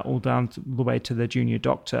below that, all down the way to the junior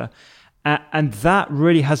doctor. And that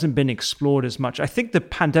really hasn't been explored as much. I think the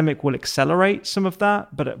pandemic will accelerate some of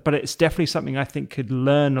that, but it's definitely something I think could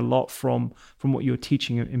learn a lot from what you're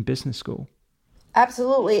teaching in business school.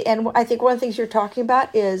 Absolutely. And I think one of the things you're talking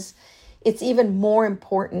about is it's even more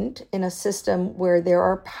important in a system where there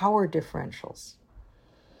are power differentials.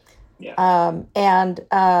 Yeah. And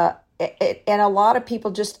a lot of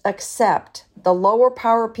people just accept, the lower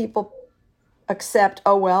power people accept,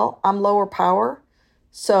 oh, well, I'm lower power.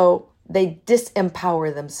 So they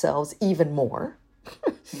disempower themselves even more.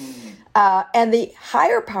 And the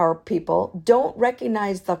higher power people don't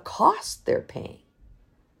recognize the cost they're paying.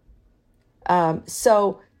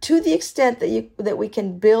 So to the extent that we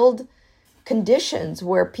can build conditions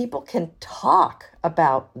where people can talk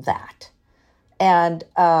about that, and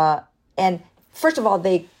first of all,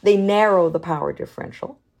 they narrow the power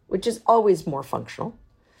differential, which is always more functional.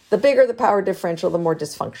 The bigger the power differential, the more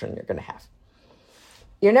dysfunction you're going to have.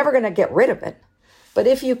 You're never going to get rid of it, but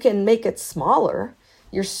if you can make it smaller,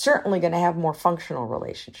 you're certainly going to have more functional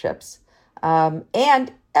relationships,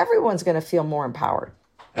 and everyone's going to feel more empowered.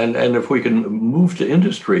 And if we can move to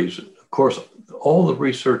industries, of course, all the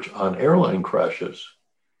research on airline crashes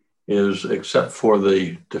is, except for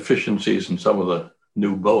the deficiencies in some of the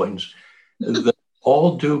new Boeings, that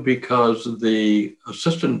all due because the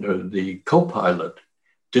assistant or the co-pilot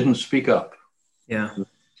didn't speak up. Yeah.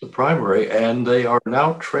 The primary, and they are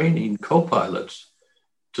now training co-pilots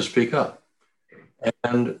to speak up.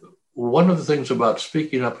 And one of the things about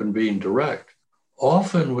speaking up and being direct,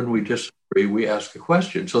 often when we disagree, we ask a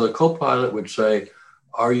question. So the co-pilot would say,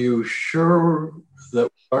 are you sure that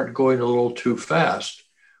we aren't going a little too fast?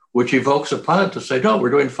 Which evokes a pilot to say, no, we're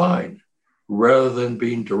doing fine, rather than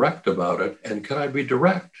being direct about it. And can I be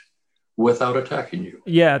direct without attacking you?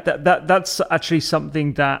 Yeah, that's actually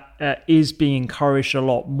something that is being encouraged a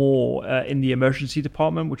lot more in the emergency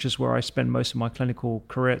department, which is where I spend most of my clinical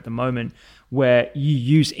career at the moment, where you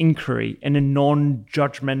use inquiry in a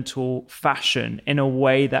non-judgmental fashion, in a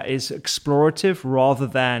way that is explorative rather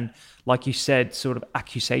than, like you said, sort of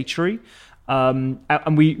accusatory.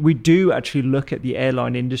 And we do actually look at the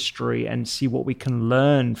airline industry and see what we can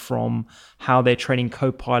learn from how they're training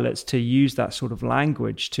co-pilots to use that sort of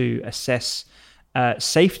language to assess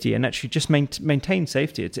safety and actually just maintain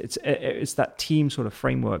safety. It's that team sort of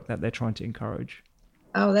framework that they're trying to encourage.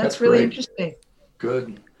 Oh, that's really great. Interesting.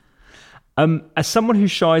 Good. As someone who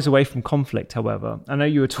shies away from conflict, however, I know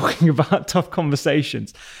you were talking about tough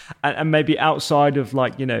conversations and maybe outside of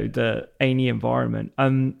the A&E environment,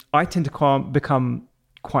 I tend to become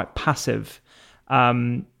quite passive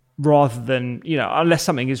rather than, unless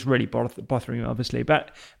something is really bothering me, obviously.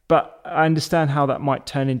 But I understand how that might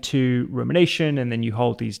turn into rumination, and then you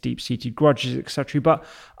hold these deep-seated grudges, etc. But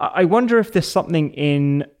I wonder if there's something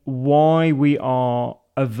in why we are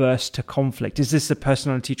averse to conflict. Is this a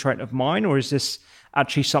personality trait of mine, or is this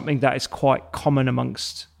actually something that is quite common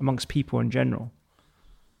amongst people in general?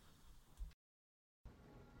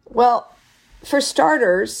 Well, for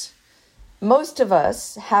starters, most of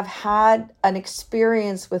us have had an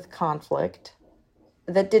experience with conflict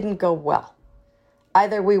that didn't go well.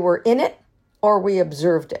 Either we were in it or we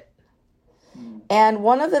observed it. And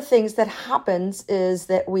one of the things that happens is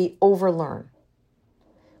that we overlearn.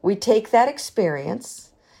 We take that experience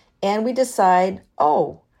and we decide,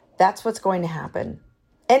 oh, that's what's going to happen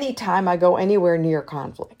anytime I go anywhere near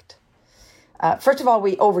conflict. First of all,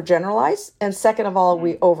 we overgeneralize. And second of all,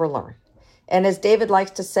 we overlearn. And as David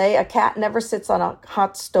likes to say, a cat never sits on a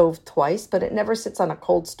hot stove twice, but it never sits on a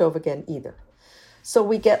cold stove again either. So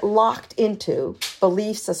we get locked into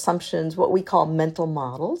beliefs, assumptions, what we call mental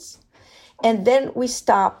models. And then we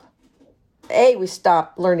stop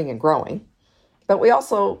learning and growing. But we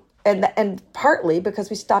also, and partly because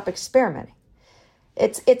we stop experimenting.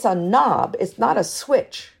 It's a knob. It's not a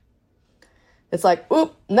switch. It's like,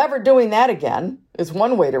 oop, never doing that again is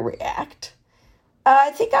one way to react.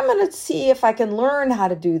 I think I'm going to see if I can learn how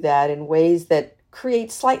to do that in ways that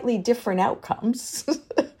create slightly different outcomes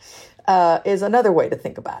is another way to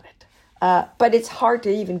think about it. But it's hard to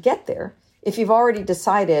even get there if you've already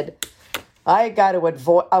decided I've got to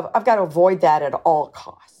avoid that at all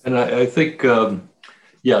costs. And I think,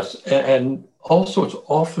 yes, and also it's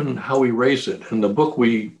often how we raise it. In the book,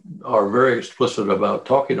 we are very explicit about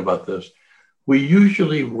talking about this. We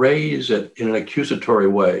usually raise it in an accusatory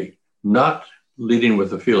way, not leading with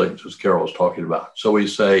the feelings, as Carole was talking about. So we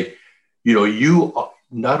say,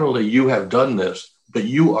 not only you have done this, but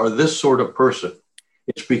you are this sort of person.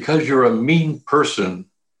 It's because you're a mean person,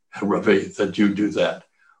 Ravi, that you do that.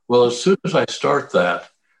 Well, as soon as I start that,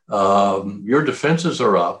 your defenses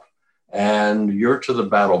are up and you're to the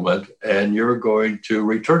battlement and you're going to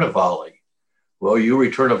return a volley. Well, you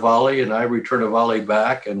return a volley and I return a volley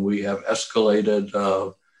back, and we have escalated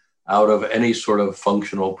out of any sort of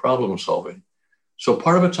functional problem solving. So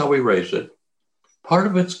part of it's how we raise it. Part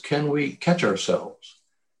of it's, can we catch ourselves?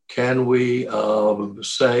 Can we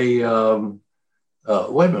say, wait a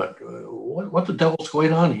minute, what the devil's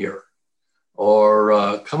going on here?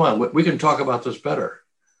 Or come on, we can talk about this better.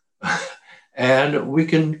 And we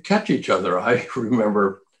can catch each other. I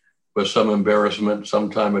remember with some embarrassment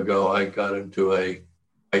some time ago, I got into a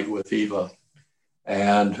fight with Eva,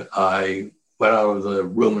 and I went out of the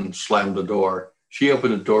room and slammed the door. She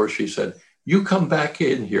opened the door. She said, "You come back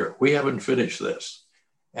in here. We haven't finished this."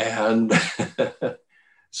 And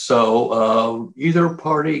so either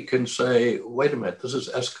party can say, wait a minute, this is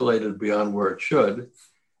escalated beyond where it should,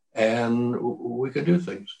 and we can do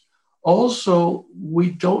things. Also, we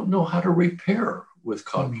don't know how to repair with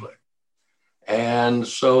conflict. And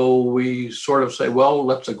so we sort of say, well,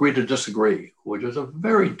 let's agree to disagree, which is a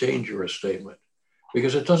very dangerous statement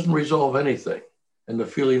because it doesn't resolve anything and the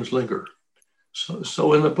feelings linger.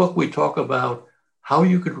 So in the book, we talk about how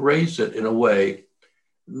you could raise it in a way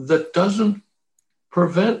that doesn't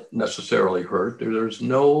prevent necessarily hurt. There's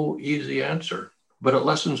no easy answer, but it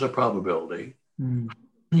lessens the probability. When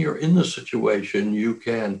you're in the situation, you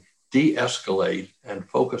can de-escalate and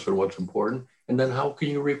focus on what's important. And then how can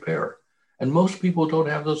you repair? And most people don't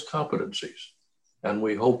have those competencies. And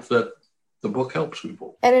we hope that the book helps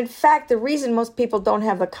people. And in fact, the reason most people don't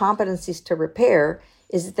have the competencies to repair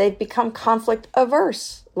is that they've become conflict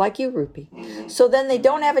averse, like you, Rupi. So then they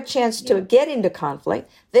don't have a chance to get into conflict.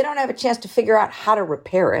 They don't have a chance to figure out how to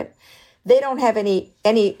repair it. They don't have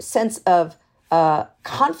any sense of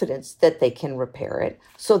confidence that they can repair it.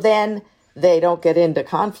 So then they don't get into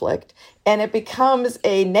conflict, and it becomes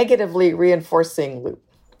a negatively reinforcing loop.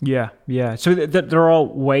 Yeah. So there are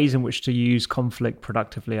ways in which to use conflict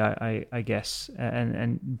productively, I guess,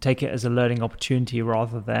 and take it as a learning opportunity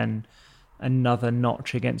rather than another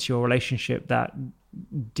notch against your relationship that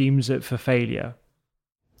deems it for failure.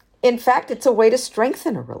 In fact, it's a way to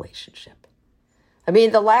strengthen a relationship. I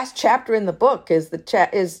mean, the last chapter in the book is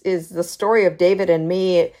the story of David and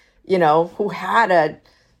me, who had a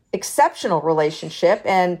exceptional relationship,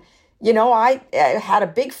 and I had a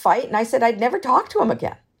big fight, and I said I'd never talk to him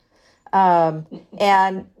again. And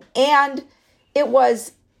it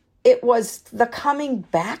was the coming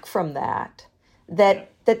back from that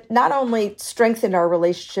not only strengthened our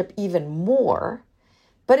relationship even more,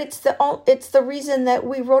 but it's the reason that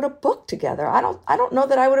we wrote a book together. I don't know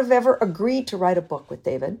that I would have ever agreed to write a book with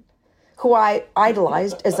David, who I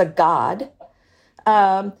idolized as a god,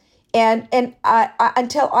 and I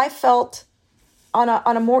until I felt on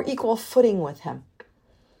a more equal footing with him.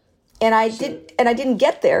 And I didn't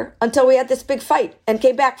get there until we had this big fight and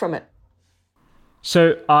came back from it.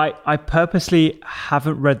 So I purposely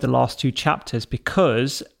haven't read the last two chapters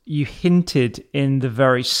because you hinted in the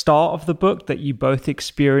very start of the book that you both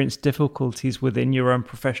experienced difficulties within your own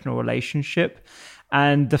professional relationship.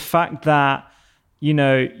 And the fact that,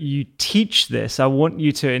 you teach this, I want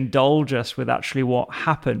you to indulge us with actually what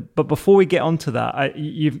happened. But before we get onto that,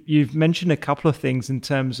 you've mentioned a couple of things in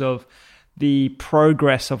terms of the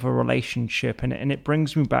progress of a relationship, and it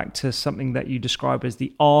brings me back to something that you describe as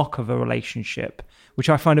the arc of a relationship, which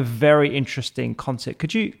I find a very interesting concept.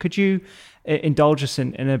 Could you indulge us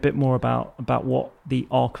in a bit more about what the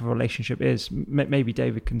arc of a relationship is? Maybe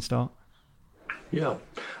David can start. Yeah.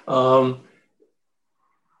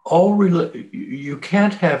 You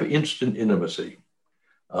can't have instant intimacy.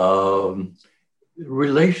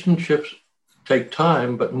 Relationships take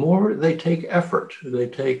time, but they take effort. They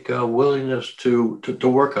take willingness to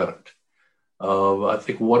work on it. I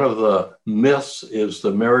think one of the myths is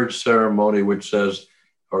the marriage ceremony, which says,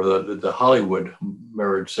 or the Hollywood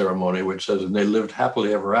marriage ceremony, which says, and they lived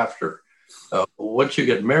happily ever after. Once you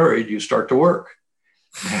get married, you start to work.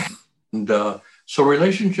 And so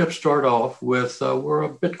relationships start off with, we're a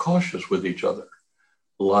bit cautious with each other.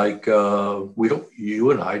 Like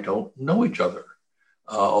you and I don't know each other.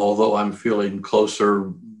 Although I'm feeling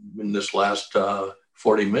closer in this last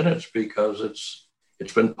 40 minutes because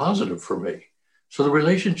it's been positive for me. So the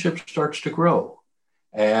relationship starts to grow.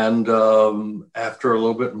 And after a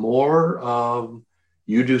little bit more,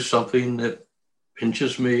 you do something that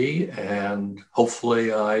pinches me, and hopefully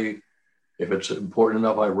if it's important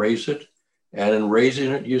enough, I raise it. And in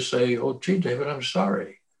raising it, you say, oh, gee, David, I'm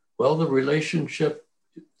sorry. well, the relationship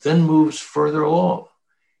then moves further along.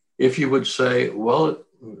 If you would say, well,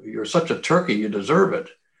 you're such a turkey, you deserve it,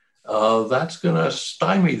 that's going to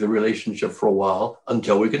stymie the relationship for a while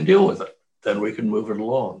until we can deal with it. Then we can move it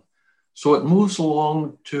along. So it moves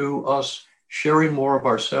along to us sharing more of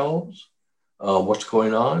ourselves, what's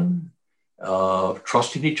going on,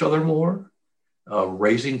 trusting each other more,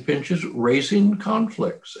 raising pinches, raising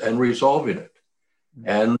conflicts, and resolving it.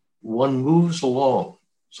 And one moves along.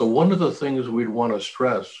 So one of the things we'd want to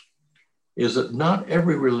stress is that not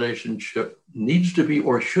every relationship needs to be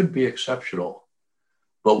or should be exceptional.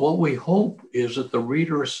 But what we hope is that the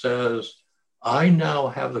reader says, I now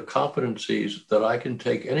have the competencies that I can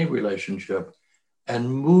take any relationship and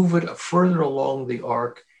move it further along the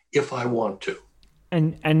arc if I want to.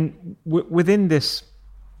 And within this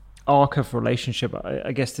arc of relationship,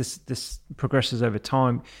 I guess this progresses over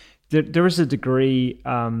time. There is a degree,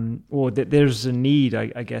 or there's a need,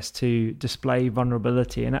 I guess, to display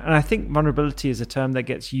vulnerability. And I think vulnerability is a term that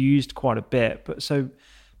gets used quite a bit. But so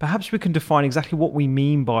perhaps we can define exactly what we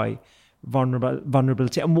mean by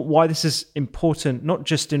vulnerability and why this is important, not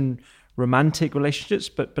just in romantic relationships,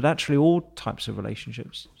 but actually all types of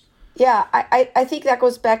relationships. Yeah, I think that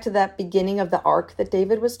goes back to that beginning of the arc that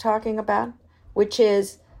David was talking about, which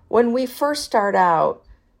is when we first start out,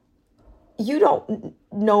 you don't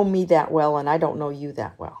know me that well and I don't know you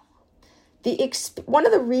that well. One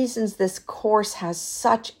of the reasons this course has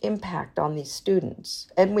such impact on these students,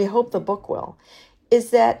 and we hope the book will, is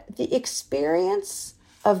that the experience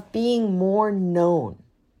of being more known,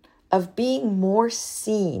 of being more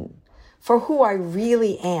seen for who I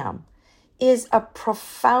really am, is a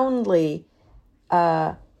profoundly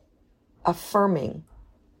affirming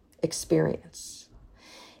experience.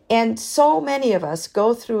 And so many of us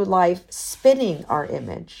go through life spinning our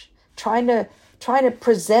image, trying to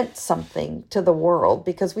present something to the world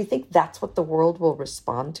because we think that's what the world will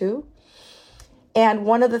respond to. And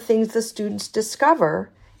one of the things the students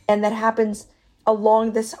discover, and that happens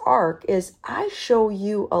along this arc, is I show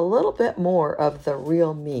you a little bit more of the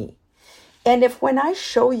real me. And if when I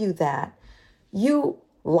show you that, you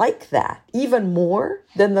like that even more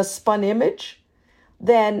than the spun image,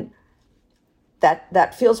 then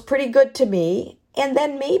that feels pretty good to me. And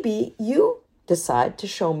then maybe you decide to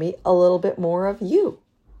show me a little bit more of you.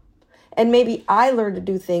 And maybe I learn to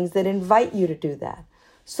do things that invite you to do that.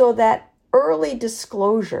 So that early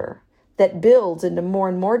disclosure that builds into more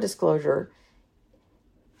and more disclosure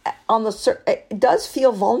it does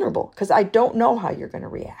feel vulnerable because I don't know how you're going to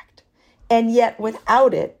react. And yet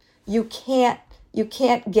without it, you can't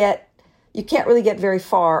really get very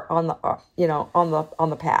far on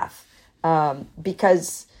the path.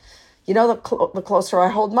 Because, the closer I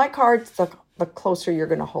hold my cards, the closer you're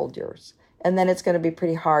going to hold yours. And then it's going to be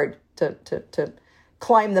pretty hard to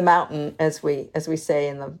climb the mountain, as we say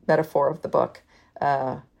in the metaphor of the book.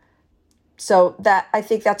 So that, I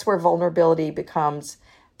think that's where vulnerability becomes.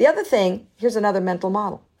 The other thing, here's another mental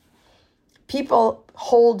model. People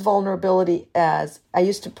hold vulnerability as, I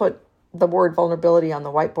used to put the word vulnerability on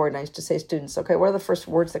the whiteboard, and I used to say to students, okay, what are the first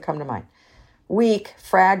words that come to mind? Weak,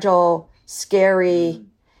 fragile, scary.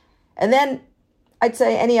 And then I'd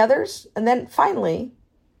say any others. And then finally,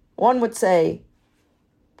 one would say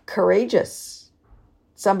courageous.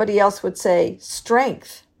 Somebody else would say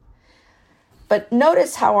strength. But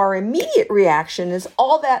notice how our immediate reaction is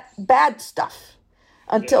all that bad stuff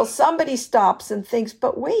until somebody stops and thinks,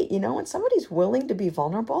 but wait, when somebody's willing to be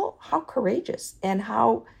vulnerable, how courageous and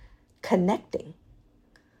how connecting.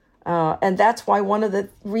 And that's why one of the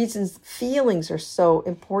reasons feelings are so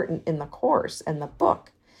important in the course and the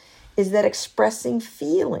book is that expressing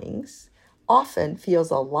feelings often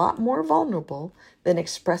feels a lot more vulnerable than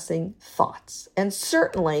expressing thoughts and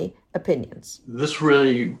certainly opinions.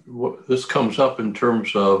 This comes up in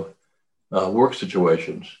terms of work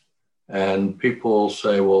situations. And people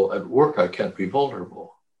say, well, at work, I can't be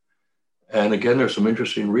vulnerable. And again, there's some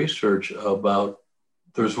interesting research about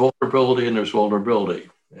there's vulnerability and there's vulnerability.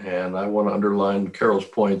 And I want to underline Carole's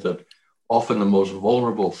point that often the most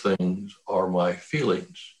vulnerable things are my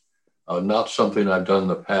feelings, not something I've done in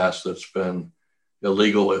the past that's been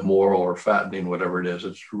illegal, immoral, or fattening, whatever it is.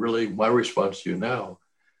 It's really my response to you now.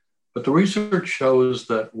 But the research shows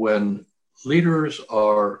that when leaders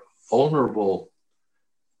are vulnerable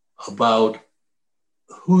about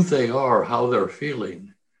who they are, how they're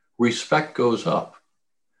feeling, respect goes up.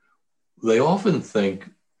 They often think,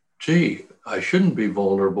 gee, I shouldn't be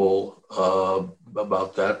vulnerable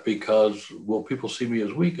about that because, will people see me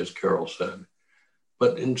as weak, as Carole said.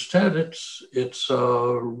 But instead, it's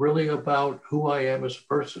really about who I am as a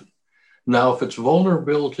person. Now, if it's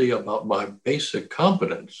vulnerability about my basic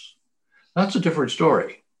competence, that's a different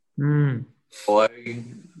story. Mm. So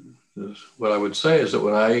what I would say is that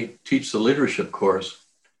when I teach the leadership course,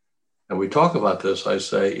 and we talk about this, I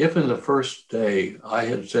say, if in the first day I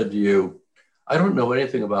had said to you, I don't know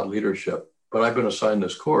anything about leadership, but I've been assigned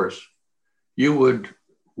this course, you would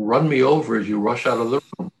run me over as you rush out of the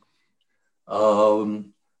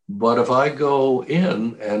room. But if I go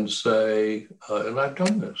in and say, and I've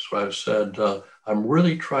done this, I've said, I'm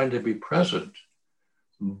really trying to be present,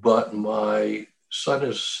 but my son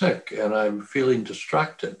is sick and I'm feeling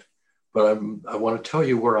distracted, but I want to tell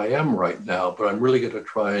you where I am right now, but I'm really going to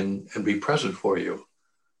try and be present for you.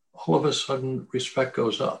 All of a sudden, respect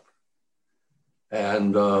goes up.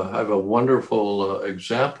 And I have a wonderful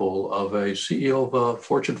example of a CEO of a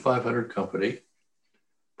Fortune 500 company,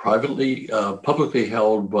 publicly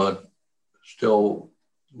held, but still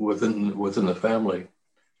within the family.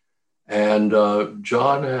 And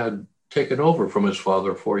John had taken over from his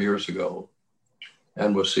father 4 years ago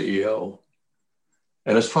and was CEO.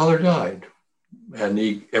 And his father died.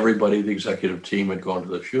 And everybody, the executive team, had gone to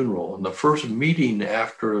the funeral. And the first meeting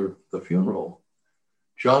after the funeral,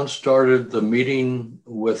 John started the meeting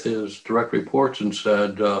with his direct reports and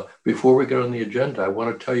said, before we get on the agenda, I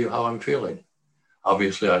want to tell you how I'm feeling.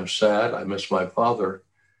 Obviously, I'm sad. I miss my father.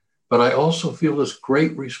 But I also feel this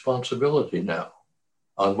great responsibility now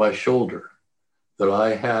on my shoulder that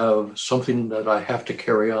I have something that I have to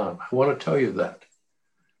carry on. I want to tell you that.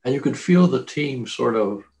 And you could feel the team sort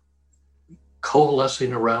of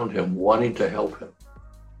coalescing around him, wanting to help him,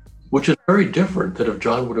 which is very different than if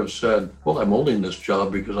John would have said, well, I'm only in this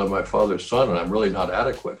job because I'm my father's son and I'm really not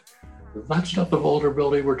adequate. That's not the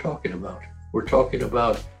vulnerability we're talking about. We're talking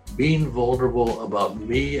about being vulnerable about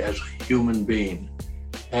me as a human being.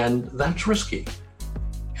 And that's risky.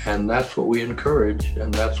 And that's what we encourage,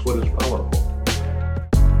 and that's what is powerful.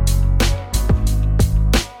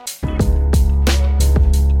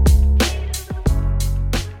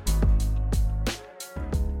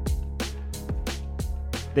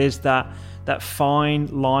 There's that fine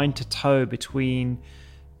line to toe between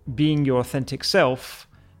being your authentic self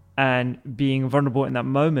and being vulnerable in that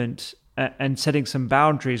moment and setting some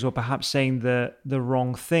boundaries, or perhaps saying the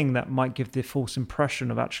wrong thing that might give the false impression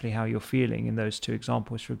of actually how you're feeling. In those two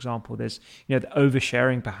examples, for example, there's the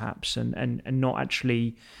oversharing perhaps and not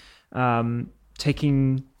actually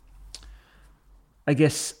taking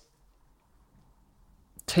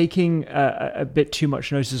a bit too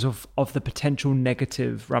much notice of the potential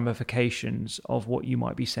negative ramifications of what you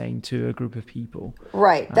might be saying to a group of people.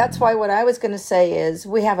 Right. That's why what I was going to say is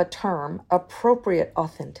we have a term, appropriate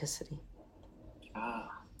authenticity.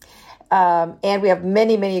 And we have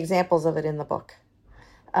many, many examples of it in the book.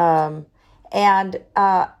 And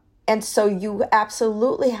so you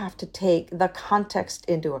absolutely have to take the context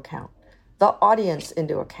into account, the audience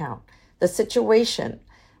into account, the situation.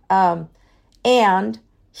 And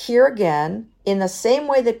here again, in the same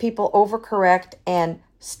way that people overcorrect and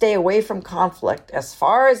stay away from conflict as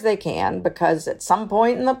far as they can, because at some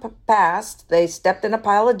point in the past, they stepped in a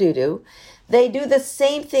pile of doo-doo, they do the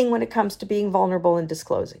same thing when it comes to being vulnerable and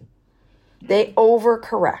disclosing. They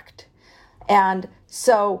overcorrect. And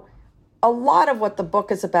so a lot of what the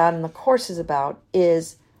book is about and the course is about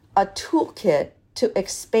is a toolkit to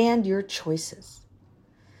expand your choices.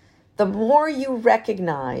 The more you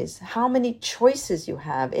recognize how many choices you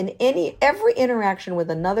have in every interaction with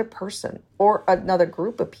another person or another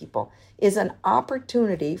group of people is an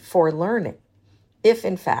opportunity for learning, if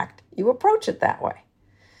in fact you approach it that way.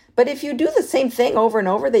 But if you do the same thing over and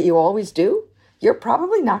over that you always do, you're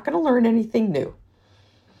probably not going to learn anything new.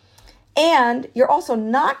 And you're also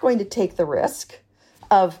not going to take the risk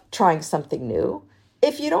of trying something new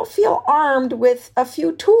if you don't feel armed with a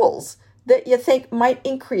few tools that you think might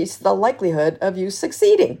increase the likelihood of you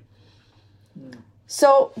succeeding.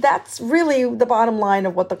 So that's really the bottom line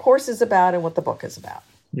of what the course is about and what the book is about.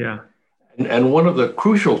 Yeah. And one of the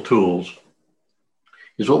crucial tools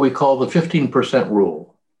is what we call the 15%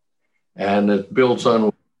 rule. And it builds on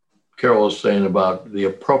what Carole is saying about the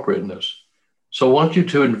appropriateness. So I want you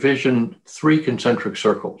to envision 3 concentric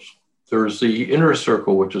circles. There's the inner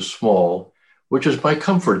circle, which is small, which is my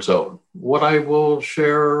comfort zone, what I will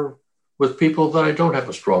share with people that I don't have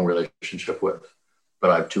a strong relationship with.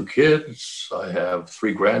 But I have 2 kids, I have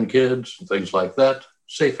 3 grandkids, and things like that,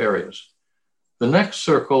 safe areas. The next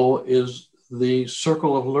circle is the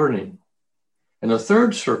circle of learning. And the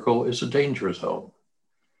third circle is a danger zone.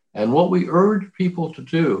 And what we urge people to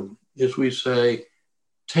do is we say,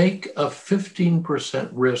 take a 15%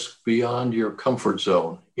 risk beyond your comfort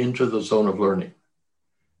zone into the zone of learning.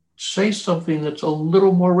 Say something that's a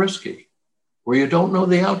little more risky. where you don't know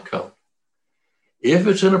the outcome. If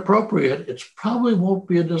it's inappropriate, it probably won't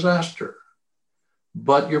be a disaster,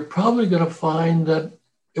 but you're probably going to find that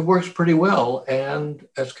it works pretty well. And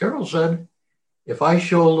as Carole said, if I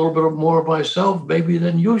show a little bit more of myself, maybe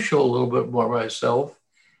then you show a little bit more of myself,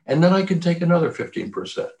 and then I can take another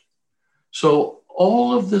 15%. So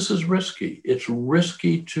all of this is risky. It's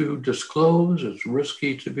risky to disclose. It's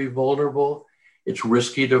risky to be vulnerable. It's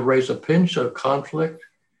risky to raise a pinch of conflict.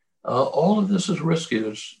 All of this is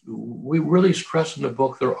risky. We really stress in the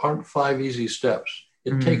book, there aren't 5 easy steps.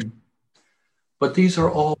 It takes, but these are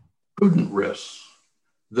all prudent risks.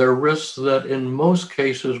 They're risks that in most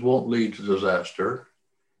cases won't lead to disaster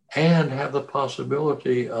and have the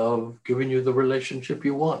possibility of giving you the relationship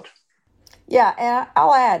you want. Yeah, and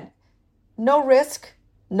I'll add, no risk,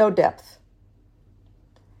 no depth.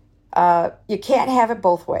 You can't have it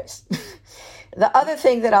both ways. The other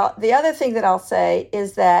thing that I'll say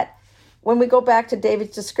is that when we go back to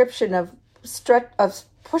David's description of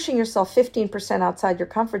pushing yourself 15% outside your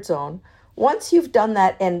comfort zone, once you've done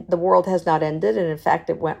that and the world has not ended, and in fact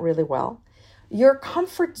it went really well, your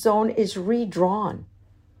comfort zone is redrawn.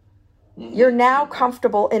 You're now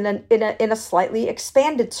comfortable in a slightly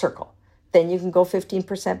expanded circle. Then you can go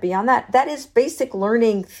 15% beyond that. That is basic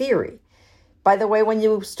learning theory. By the way, when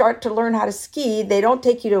you start to learn how to ski, they don't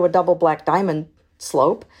take you to a double black diamond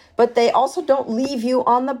slope, but they also don't leave you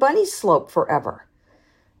on the bunny slope forever.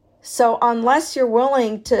 So unless you're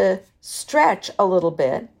willing to stretch a little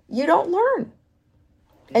bit, you don't learn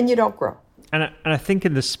and you don't grow. And I think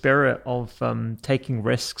in the spirit of taking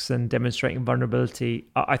risks and demonstrating vulnerability,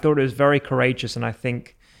 I thought it was very courageous, and I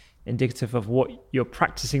think indicative of what you're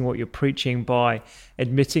practicing, what you're preaching, by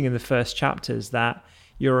admitting in the first chapters that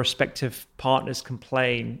your respective partners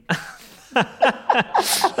complain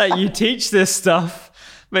that you teach this stuff,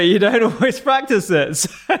 but you don't always practice it. So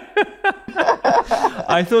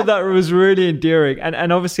I thought that was really endearing.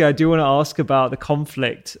 And obviously I do want to ask about the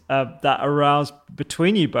conflict that aroused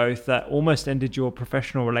between you both that almost ended your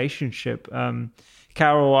professional relationship.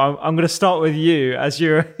 Carole, I'm going to start with you as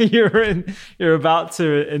you're about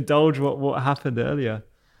to indulge what happened earlier.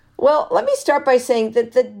 Well, let me start by saying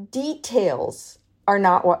that the details are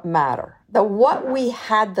not what matter. What we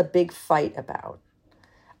had the big fight about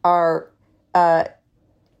are a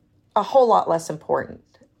whole lot less important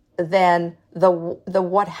than the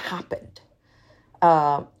what happened.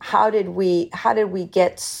 How did we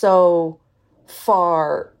get so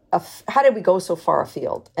far? How did we go so far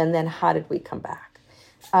afield? And then how did we come back?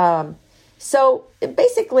 So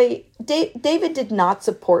basically, David did not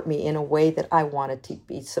support me in a way that I wanted to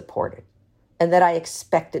be supported and that I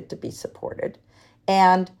expected to be supported.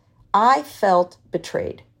 And I felt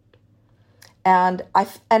betrayed. And I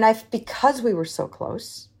because we were so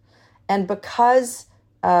close and because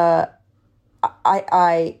I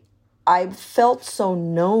felt so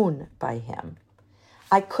known by him,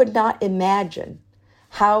 I could not imagine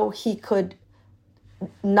how he could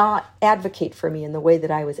not advocate for me in the way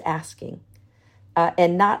that I was asking,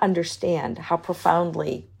 and not understand how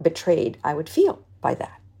profoundly betrayed I would feel by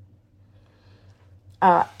that.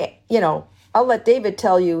 I'll let David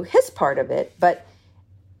tell you his part of it,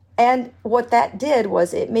 and what that did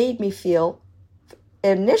was it made me feel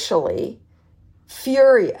initially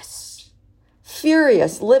furious,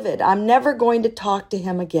 livid. I'm never going to talk to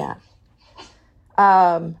him again.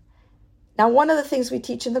 Now, one of the things we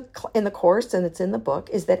teach in the course, and it's in the book,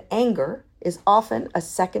 is that anger is often a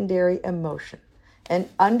secondary emotion. And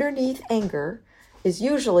underneath anger is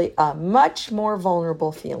usually a much more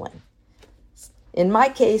vulnerable feeling. In my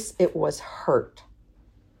case, it was hurt,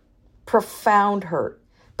 profound hurt.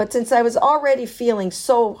 But since I was already feeling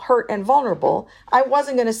so hurt and vulnerable, I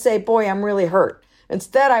wasn't going to say, boy, I'm really hurt.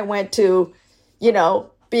 Instead, I went to,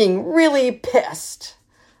 being really pissed.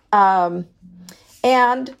 And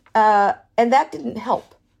that didn't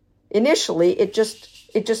help. Initially, it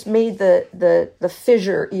just made the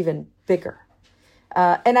fissure even bigger.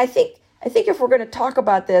 And I think if we're going to talk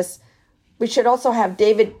about this, we should also have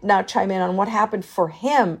David now chime in on what happened for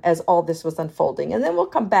him as all this was unfolding. And then we'll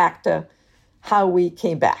come back to how we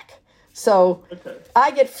came back. So okay.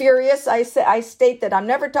 I get furious. I state that I'm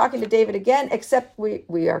never talking to David again, except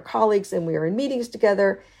we are colleagues and we are in meetings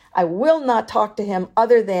together. I will not talk to him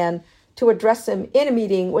other than to address him in a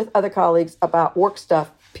meeting with other colleagues about work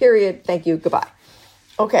stuff, period. Thank you. Goodbye.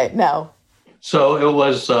 Okay, now. So it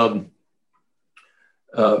was,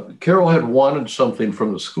 Carole had wanted something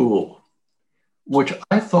from the school, which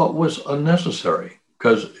I thought was unnecessary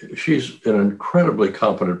because she's an incredibly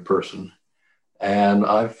competent person. And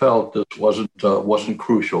I felt this wasn't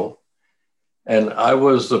crucial. And I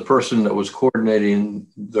was the person that was coordinating.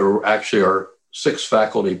 There actually are 6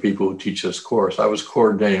 faculty people who teach this course. I was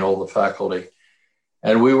coordinating all the faculty.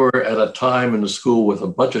 And we were at a time in the school with a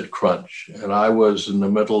budget crunch. And I was in the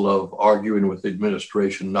middle of arguing with the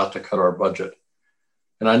administration not to cut our budget.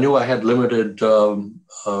 And I knew I had limited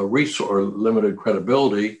resource, limited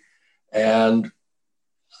credibility. And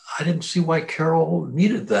I didn't see why Carole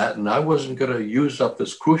needed that. And I wasn't going to use up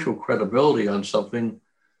this crucial credibility on something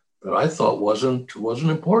that I thought wasn't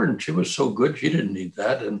important. She was so good, she didn't need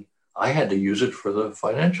that. And I had to use it for the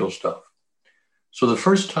financial stuff. So the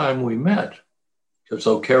first time we met,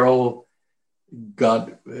 so Carole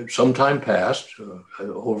got, some time passed,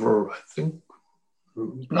 over, I think,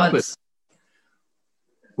 Months.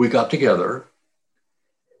 We got together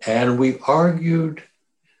and we argued,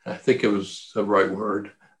 I think it was the right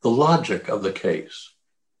word, the logic of the case.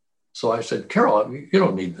 So I said, Carole, you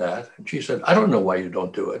don't need that. And she said, I don't know why you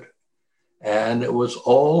don't do it. And it was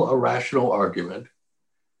all a rational argument.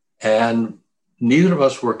 And neither of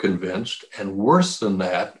us were convinced. And worse than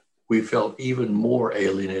that, we felt even more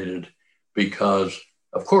alienated because,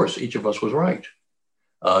 of course, each of us was right.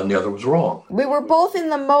 And the other was wrong. We were both in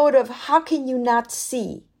the mode of, how can you not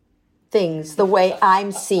see things the way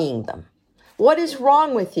I'm seeing them? What is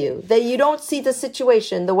wrong with you that you don't see the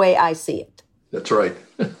situation the way I see it? That's right.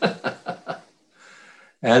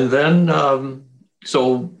 And then,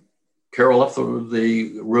 so Carole left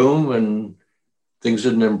the room and things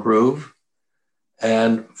didn't improve.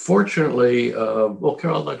 And fortunately, well,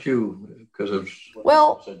 Carole, I'll let you, because of...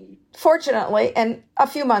 Well, fortunately, and a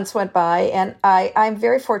few months went by, and I'm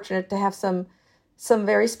very fortunate to have some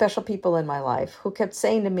very special people in my life who kept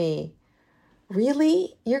saying to me,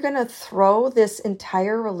 really? You're going to throw this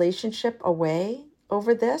entire relationship away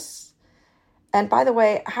over this? And by the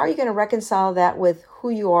way, how are you going to reconcile that with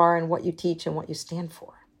who you are and what you teach and what you stand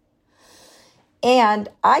for? And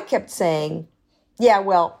I kept saying, yeah,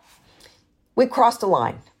 well, we crossed a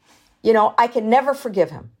line. You know, I can never forgive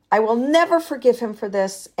him. I will never forgive him for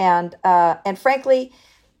this. And frankly,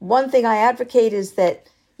 one thing I advocate is that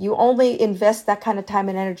you only invest that kind of time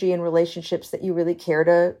and energy in relationships that you really care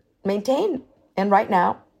to maintain. And right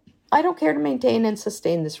now, I don't care to maintain and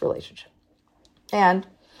sustain this relationship. And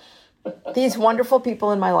these wonderful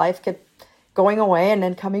people in my life kept going away and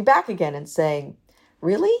then coming back again and saying,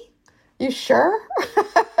 really? You sure?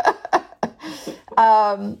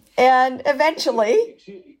 And eventually,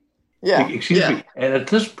 yeah. Excuse me. And at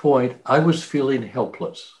this point, I was feeling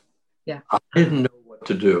helpless. Yeah. I didn't know what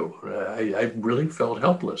to do. I really felt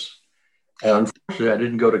helpless. And unfortunately, I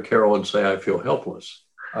didn't go to Carole and say, I feel helpless.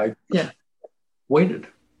 I waited.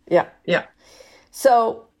 Yeah. Yeah.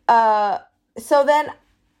 So then,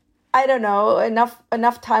 I don't know,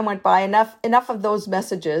 enough time went by, enough of those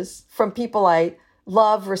messages from people I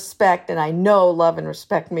love, respect, and I know love and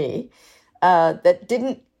respect me, that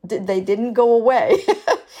didn't go away.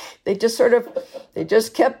 They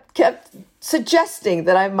just kept suggesting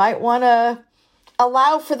that I might want to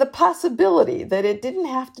allow for the possibility that it didn't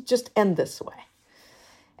have to just end this way.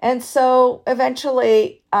 And so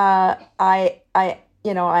eventually, I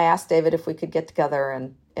asked David if we could get together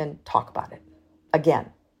and talk about it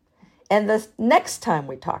again. And the next time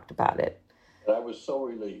we talked about it, I was so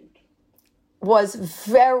relieved, was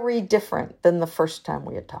very different than the first time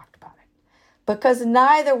we had talked about it. Because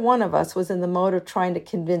neither one of us was in the mode of trying to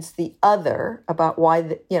convince the other about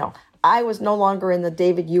why, I was no longer in the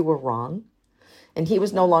David, you were wrong. And he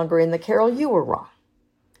was no longer in the Carole, you were wrong.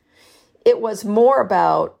 It was more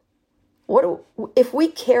about, if we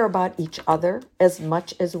care about each other as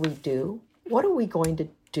much as we do, what are we going to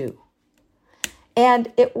do?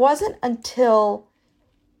 And it wasn't until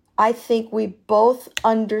I think we both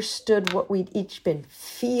understood what we'd each been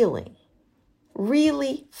feeling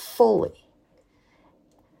really fully.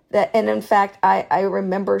 And in fact, I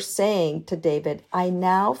remember saying to David, I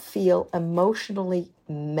now feel emotionally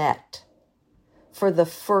met for the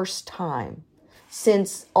first time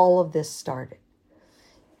since all of this started.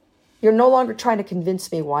 You're no longer trying to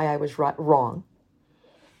convince me why I was wrong.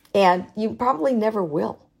 And you probably never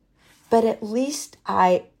will. But at least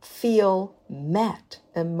I feel met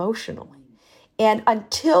emotionally. And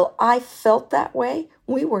until I felt that way,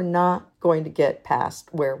 we were not going to get past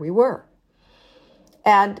where we were.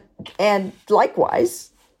 And likewise,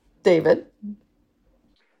 David.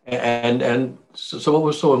 And so what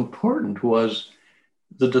was so important was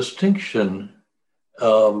the distinction,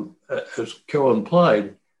 as Carole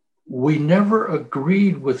implied, we never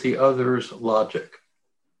agreed with the other's logic.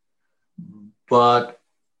 But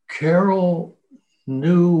Carole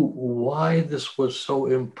knew why this was so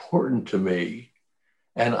important to me,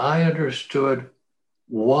 and I understood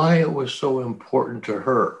why it was so important to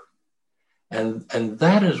her. And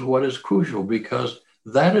that is what is crucial, because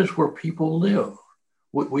that is where people live.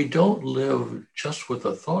 We don't live just with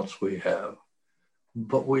the thoughts we have,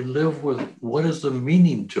 but we live with what is the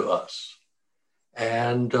meaning to us.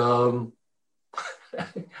 And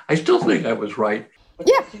I still think I was right.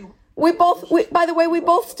 Yeah, by the way, we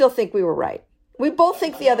both still think we were right. We both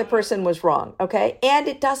think the other person was wrong, okay? And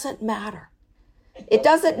it doesn't matter. It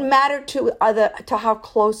doesn't matter to how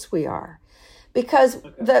close we are, because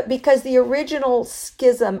the original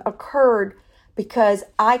schism occurred because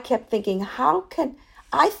I kept thinking,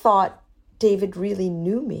 I thought David really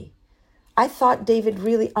knew me. I thought David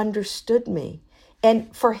really understood me.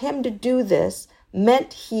 And for him to do this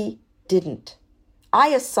meant he didn't. I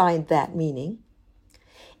assigned that meaning.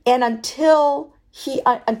 And until we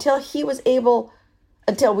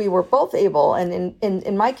were both able, and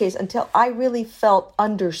in my case, until I really felt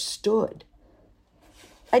understood,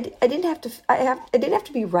 I didn't have to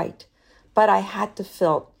be right, but I had to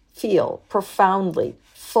feel profoundly,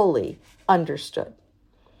 fully understood.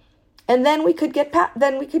 And then we could get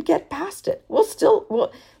past it.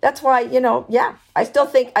 That's why, I still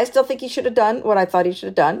think he should have done what I thought he should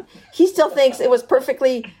have done. He still thinks it was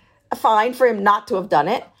perfectly fine for him not to have done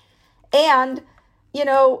it. And,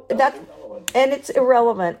 and it's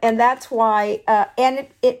irrelevant. And that's why, and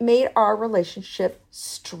it made our relationship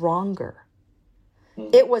stronger.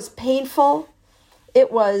 It was painful.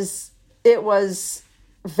 It was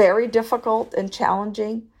very difficult and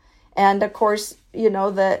challenging. And of course,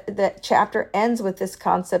 the chapter ends with this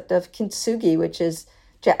concept of kintsugi, which is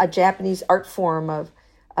a Japanese art form of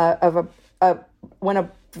when a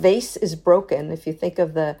vase is broken. If you think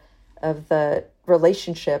of the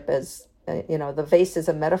relationship as the vase is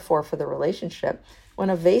a metaphor for the relationship. When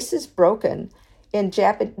a vase is broken,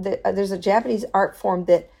 there's a Japanese art form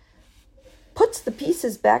that puts the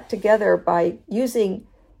pieces back together by using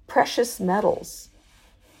precious metals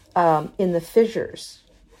in the fissures.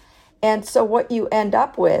 And so what you end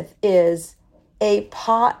up with is a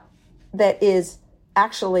pot that is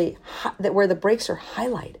actually where the breaks are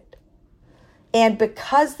highlighted. And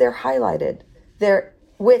because they're highlighted, they're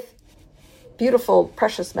with beautiful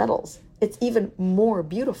precious metals, it's even more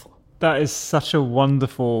beautiful. That is such a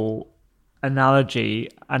wonderful analogy,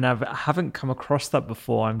 and I haven't come across that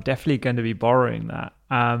before. I'm definitely going to be borrowing that.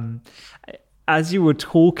 As you were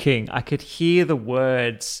talking, I could hear the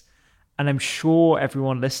words, and I'm sure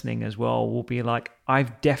everyone listening as well will be like,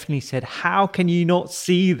 I've definitely said, how can you not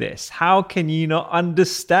see this? How can you not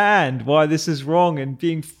understand why this is wrong, and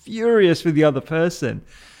being furious with the other person?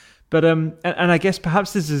 But and I guess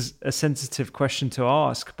perhaps this is a sensitive question to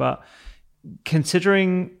ask, but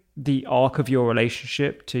considering the arc of your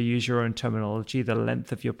relationship, to use your own terminology, the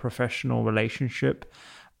length of your professional relationship,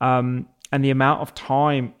 and the amount of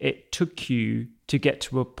time it took you to get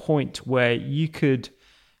to a point where you could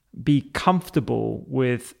be comfortable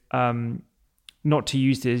with, not to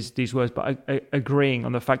use these words, but agreeing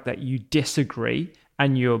on the fact that you disagree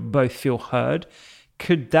and you both feel heard.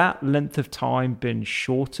 Could that length of time been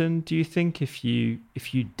shortened, do you think, if you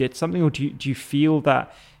did something? Or do you feel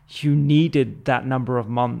that you needed that number of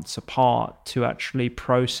months apart to actually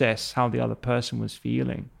process how the other person was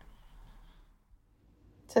feeling?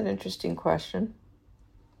 It's an interesting question.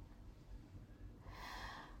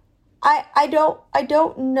 I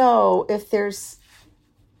don't know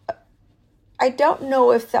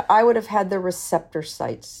if I would have had the receptor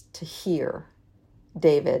sites to hear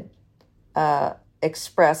David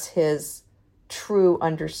express his true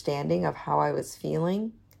understanding of how I was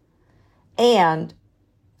feeling. And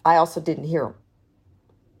I also didn't hear him.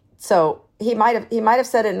 So he might have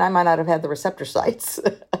said it and I might not have had the receptor sites.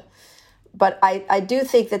 But I do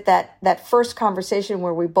think that first conversation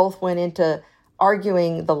where we both went into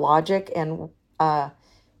arguing the logic and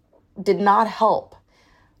did not help.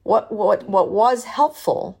 What was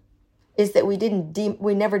helpful is that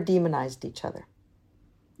we never demonized each other.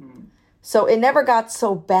 Mm. So it never got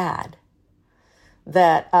so bad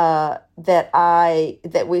that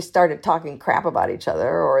we started talking crap about each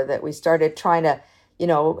other, or that we started trying to,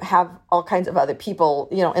 have all kinds of other people,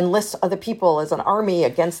 enlist other people as an army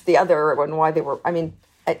against the other, and why they were. I mean,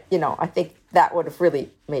 I think that would have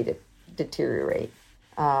really made it deteriorate.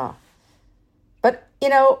 But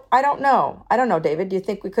I don't know, David. Do you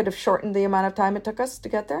think we could have shortened the amount of time it took us to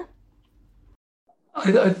get there?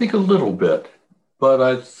 I think a little bit. But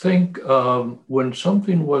I think when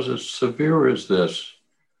something was as severe as this,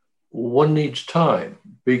 one needs time,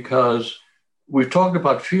 because we've talked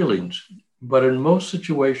about feelings, but in most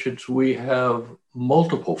situations we have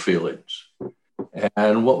multiple feelings.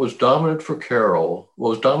 And what was dominant for Carole, what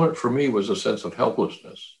was dominant for me was a sense of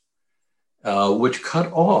helplessness, which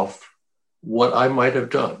cut off what I might have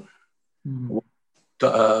done.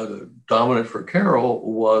 Dominant for Carole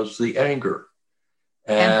was the anger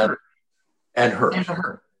and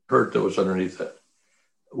hurt that was underneath it,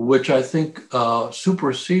 which I think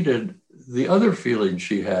superseded the other feeling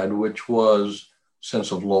she had, which was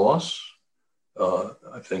sense of loss.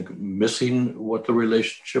 I think missing what the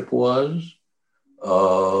relationship was,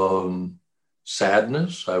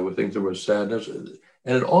 sadness. I would think there was sadness. And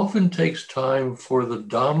it often takes time for the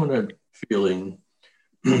dominant feeling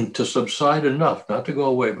to subside enough, not to go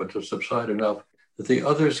away, but to subside enough that the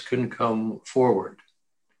others can come forward.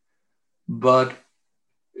 But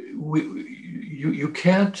you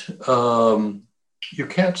can't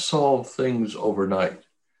solve things overnight.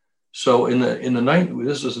 So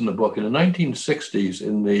this is in the book, in the 1960s,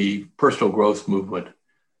 in the personal growth movement,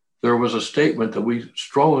 there was a statement that we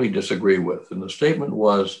strongly disagree with. And the statement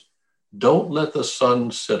was, don't let the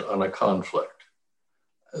sun sit on a conflict.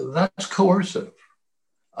 That's coercive.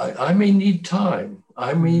 I may need time.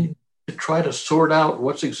 I may to try to sort out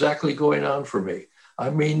what's exactly going on for me. I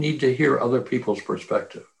may need to hear other people's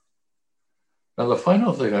perspective. Now, the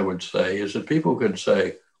final thing I would say is that people can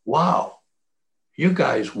say, wow, you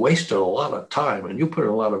guys wasted a lot of time and you put in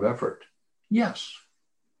a lot of effort. Yes,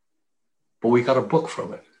 but we got a book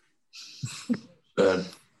from it. And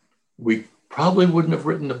we probably wouldn't have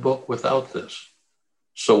written the book without this.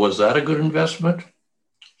 So was that a good investment?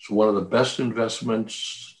 It's one of the best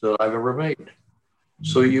investments that I've ever made.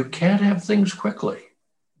 So you can't have things quickly.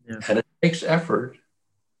 Yeah. And it takes effort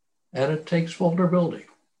and it takes vulnerability.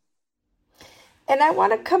 And I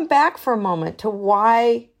want to come back for a moment to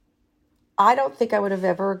why I don't think I would have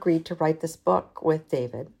ever agreed to write this book with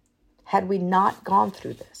David had we not gone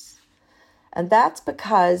through this. And that's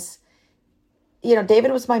because,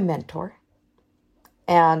 David was my mentor,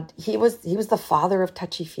 and he was the father of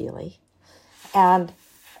touchy-feely. And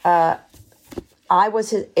I was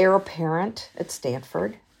his heir apparent at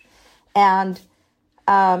Stanford. And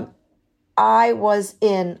I was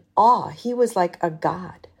in awe. He was like a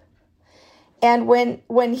god. And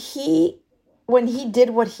when he did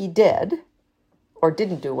what he did, or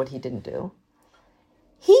didn't do what he didn't do,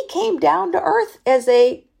 he came down to earth as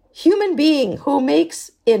a human being who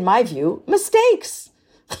makes, in my view, mistakes.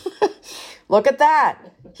 Look at that.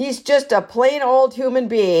 He's just a plain old human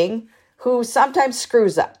being who sometimes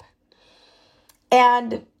screws up.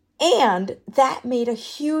 And that made a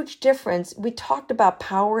huge difference. We talked about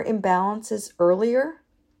power imbalances earlier.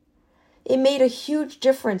 It made a huge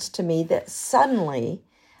difference to me that suddenly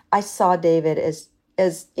I saw David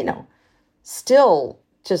as still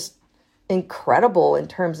just incredible in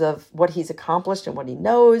terms of what he's accomplished and what he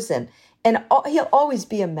knows. And he'll always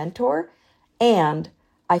be a mentor. And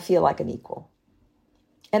I feel like an equal.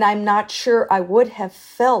 And I'm not sure I would have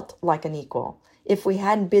felt like an equal if we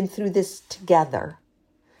hadn't been through this together,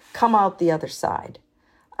 come out the other side.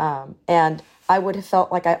 And I would have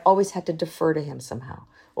felt like I always had to defer to him somehow.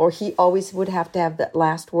 Or he always would have to have that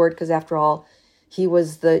last word, because after all, he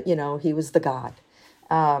was the God.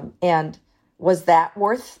 And was that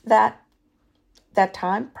worth that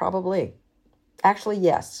time? Probably. Actually,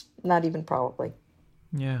 yes. Not even probably.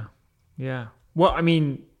 Yeah. Yeah. Well, I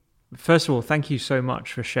mean, first of all, thank you so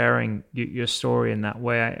much for sharing your story in that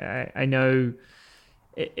way. I know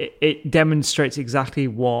it demonstrates exactly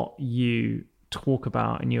what you talk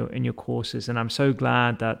about in your courses, and I'm so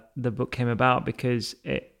glad that the book came about, because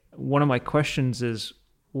one of my questions is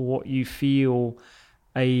what you feel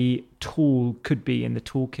a tool could be in the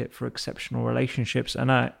toolkit for exceptional relationships.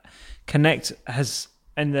 And Connect has,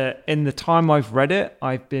 in the time I've read it,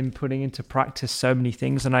 I've been putting into practice so many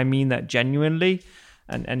things, and I mean that genuinely.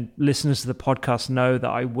 And listeners to the podcast know that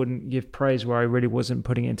I wouldn't give praise where I really wasn't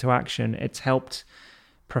putting it into action. It's helped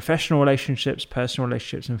professional relationships, personal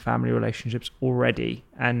relationships, and family relationships already.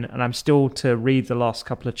 And I'm still to read the last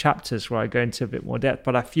couple of chapters where I go into a bit more depth,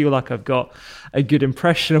 but I feel like I've got a good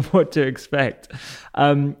impression of what to expect.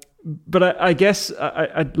 But I guess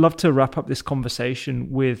I'd love to wrap up this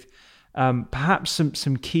conversation with perhaps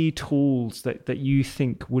some key tools that you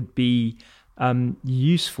think would be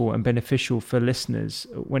useful and beneficial for listeners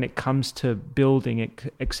when it comes to building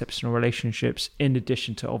exceptional relationships, in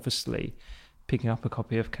addition to obviously picking up a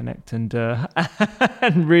copy of Connect and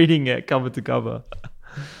and reading it cover to cover.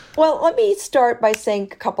 Well, let me start by saying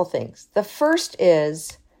a couple things. The first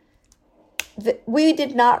is that we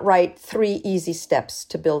did not write 3 easy steps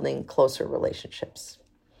to building closer relationships,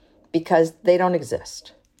 because they don't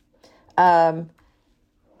exist. And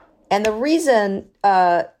the reason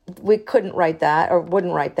we couldn't write that or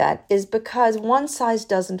wouldn't write that is because one size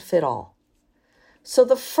doesn't fit all. So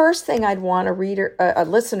the first thing I'd want a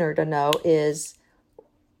listener to know is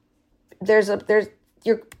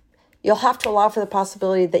you'll have to allow for the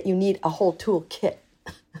possibility that you need a whole tool kit.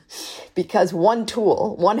 Because one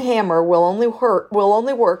tool, one hammer will only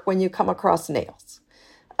work when you come across nails.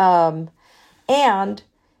 There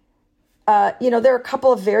are a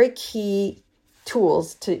couple of very key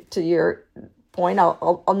tools to your point.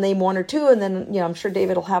 I'll name one or two, and then I'm sure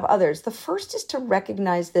David will have others. The first is to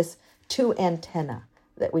recognize this two antenna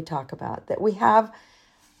that we talk about, that we have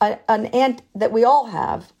that we all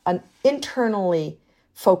have an internally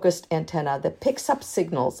focused antenna that picks up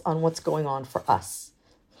signals on what's going on for us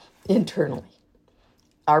internally,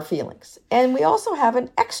 our feelings. And we also have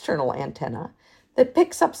an external antenna that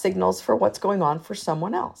picks up signals for what's going on for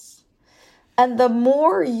someone else. And the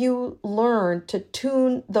more you learn to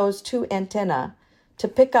tune those two antennae to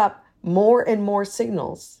pick up more and more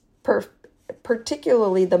signals,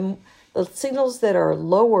 particularly the signals that are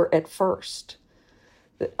lower at first,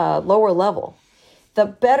 lower level, the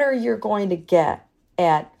better you're going to get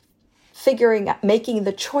at making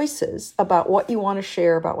the choices about what you want to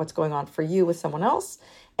share about what's going on for you with someone else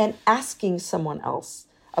and asking someone else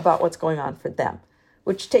about what's going on for them,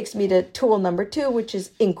 which takes me to tool number 2, which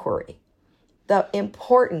is inquiry. The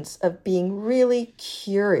importance of being really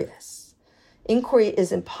curious. Inquiry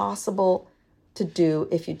is impossible to do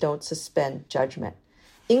if you don't suspend judgment.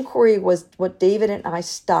 Inquiry was what David and I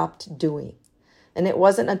stopped doing. And it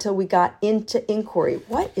wasn't until we got into inquiry,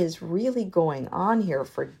 what is really going on here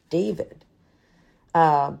for David?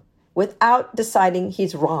 Without deciding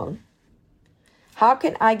he's wrong, how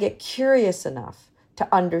can I get curious enough to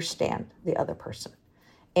understand the other person?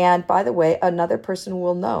 And by the way, another person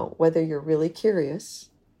will know whether you're really curious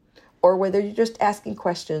or whether you're just asking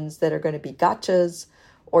questions that are going to be gotchas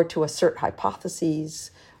or to assert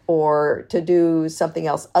hypotheses or to do something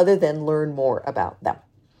else other than learn more about them.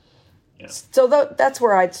 Yeah. So that's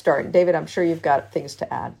where I'd start. David, I'm sure you've got things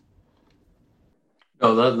to add.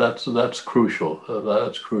 No, that's crucial.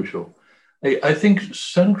 That's crucial. I think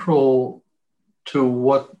central to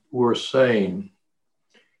what we're saying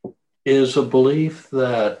is a belief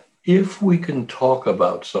that if we can talk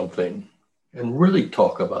about something and really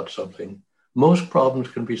talk about something, most problems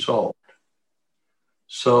can be solved.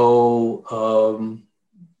 So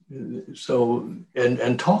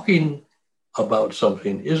talking about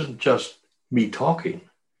something isn't just me talking,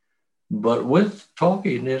 but with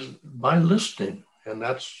talking is my listening. And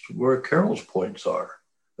that's where Carole's points are,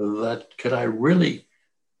 that can I really,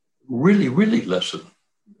 really, really listen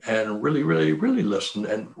and really, really, really listen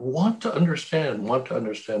and want to understand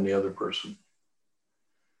the other person.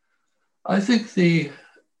 I think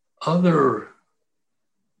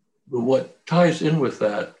what ties in with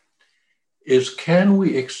that is, can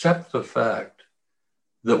we accept the fact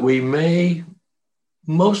that we may,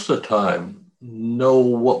 most of the time, know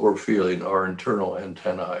what we're feeling, our internal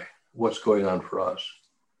antennae, what's going on for us,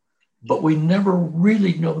 but we never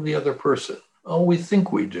really know the other person. Oh, we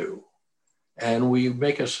think we do. And we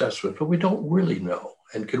make assessments, but we don't really know.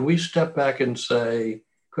 And can we step back and say,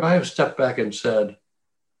 could I have stepped back and said,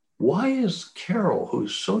 why is Carole,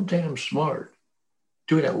 who's so damn smart,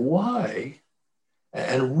 doing that? Why?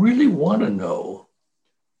 And really want to know,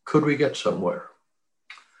 could we get somewhere?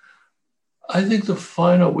 I think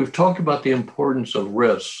we've talked about the importance of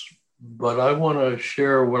risks, but I want to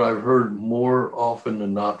share what I've heard more often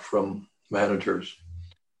than not from managers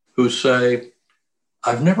who say,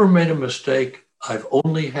 I've never made a mistake. I've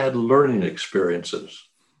only had learning experiences.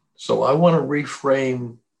 So I want to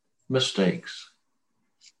reframe mistakes.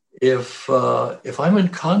 If I'm in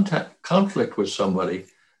conflict with somebody,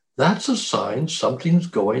 that's a sign something's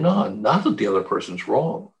going on, not that the other person's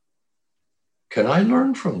wrong. Can I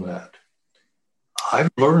learn from that? I've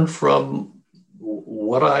learned from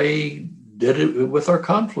what I did with our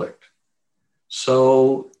conflict.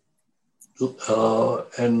 So, I'm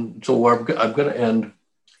going to end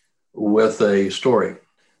with a story.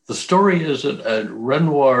 The story is that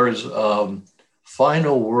Renoir's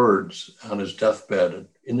final words on his deathbed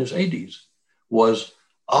in his 80s was,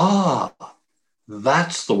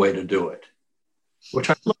 that's the way to do it, which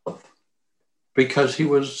I love, because he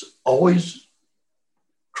was always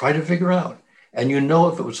trying to figure out. And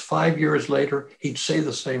if it was 5 years later, he'd say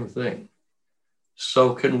the same thing.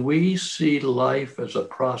 So can we see life as a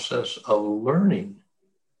process of learning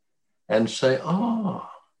and say, that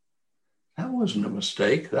wasn't a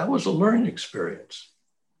mistake. That was a learning experience.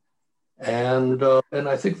 And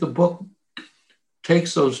I think the book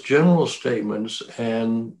takes those general statements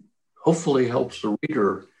and hopefully helps the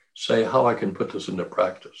reader say how I can put this into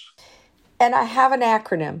practice. And I have an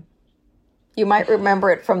acronym. You might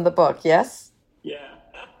remember it from the book, yes? Yeah.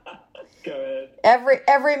 Go ahead.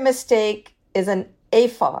 Every mistake is an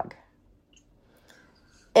AFOG.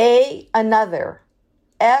 A, another.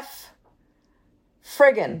 F,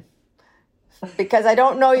 friggin'. Because I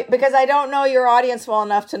don't know your audience well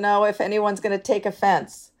enough to know if anyone's going to take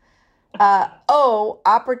offense. O,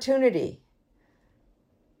 opportunity.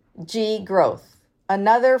 G, growth.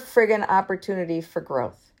 Another friggin' opportunity for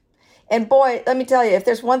growth. And boy, let me tell you, if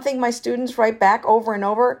there's one thing my students write back over and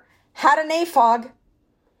over, had an AFOG.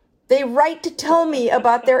 They write to tell me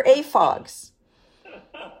about their AFOGs.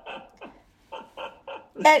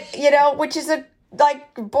 And, which is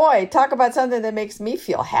boy, talk about something that makes me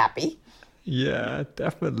feel happy. Yeah,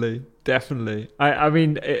 definitely. I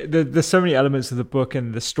mean, there's so many elements of the book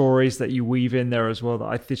and the stories that you weave in there as well that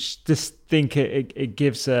I just think it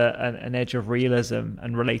gives an edge of realism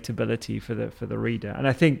and relatability for the reader. And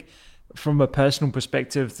I think from a personal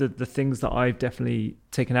perspective, the things that I've definitely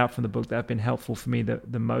taken out from the book that have been helpful for me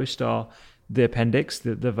the most are the appendix,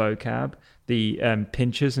 the vocab, the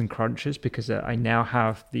pinches and crunches, because I now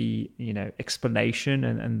have the explanation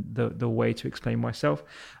and the way to explain myself.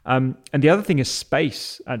 And the other thing is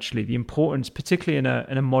space, actually, the importance, particularly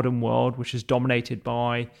in a modern world which is dominated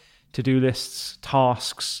by to-do lists,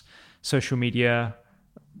 tasks, social media,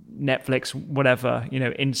 Netflix, whatever,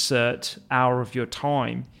 insert hour of your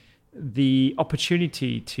time, the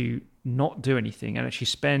opportunity to not do anything and actually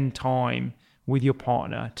spend time with your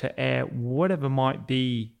partner to air whatever might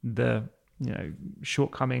be the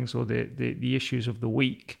shortcomings or the issues of the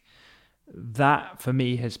week. That for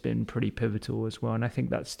me has been pretty pivotal as well, and I think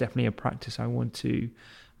that's definitely a practice I want to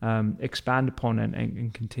expand upon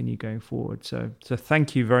and continue going forward. So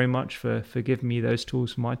thank you very much for giving me those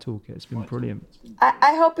tools for my toolkit. It's been brilliant.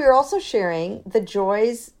 I hope you're also sharing the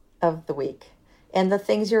joys of the week and the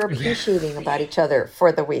things you're appreciating about each other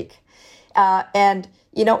for the week. And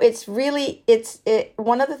it's really,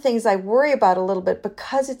 one of the things I worry about a little bit,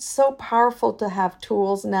 because it's so powerful to have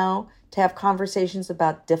tools now to have conversations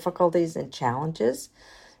about difficulties and challenges.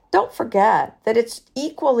 Don't forget that it's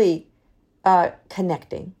equally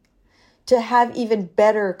connecting to have even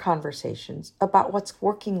better conversations about what's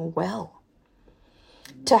working well,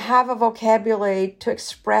 to have a vocabulary to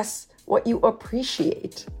express what you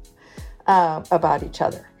appreciate about each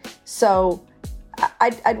other. So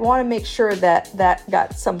I'd want to make sure that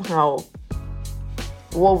got somehow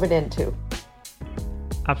woven into.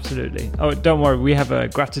 Absolutely. Oh, don't worry. We have a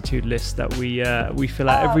gratitude list that we fill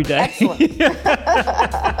out every day. Excellent.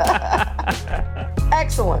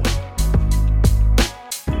 Excellent.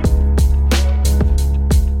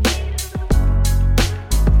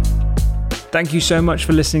 Thank you so much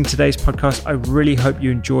for listening to today's podcast. I really hope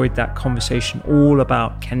you enjoyed that conversation all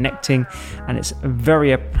about connecting, and it's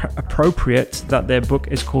very appropriate that their book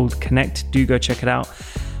is called Connect. Do go check it out.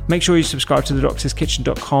 Make sure you subscribe to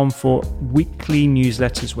thedoctorskitchen.com for weekly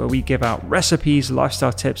newsletters where we give out recipes,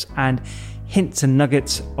 lifestyle tips, and hints and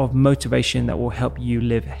nuggets of motivation that will help you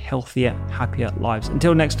live healthier, happier lives.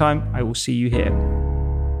 Until next time, I will see you here.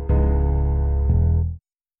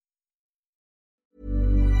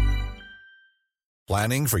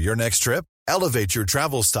 Planning for your next trip? Elevate your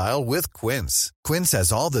travel style with Quince. Quince has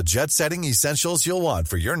all the jet-setting essentials you'll want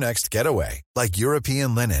for your next getaway, like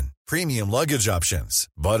European linen, premium luggage options,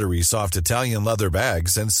 buttery soft Italian leather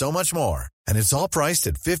bags, and so much more. And it's all priced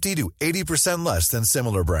at 50 to 80% less than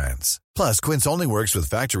similar brands. Plus, Quince only works with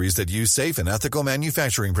factories that use safe and ethical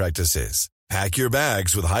manufacturing practices. Pack your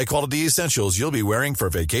bags with high-quality essentials you'll be wearing for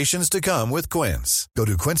vacations to come with Quince. Go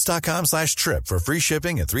to quince.com/trip for free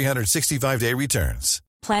shipping and 365-day returns.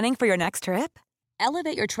 Planning for your next trip?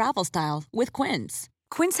 Elevate your travel style with Quince.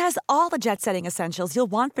 Quince has all the jet-setting essentials you'll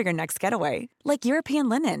want for your next getaway, like European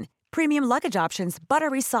linen, premium luggage options,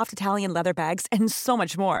 buttery soft Italian leather bags, and so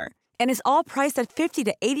much more. And is all priced at 50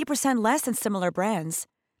 to 80% less than similar brands.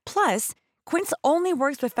 Plus, Quince only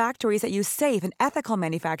works with factories that use safe and ethical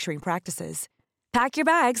manufacturing practices. Pack your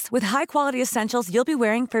bags with high-quality essentials you'll be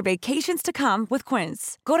wearing for vacations to come with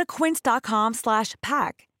Quince. Go to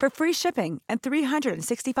quince.com/pack for free shipping and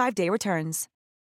 365-day returns.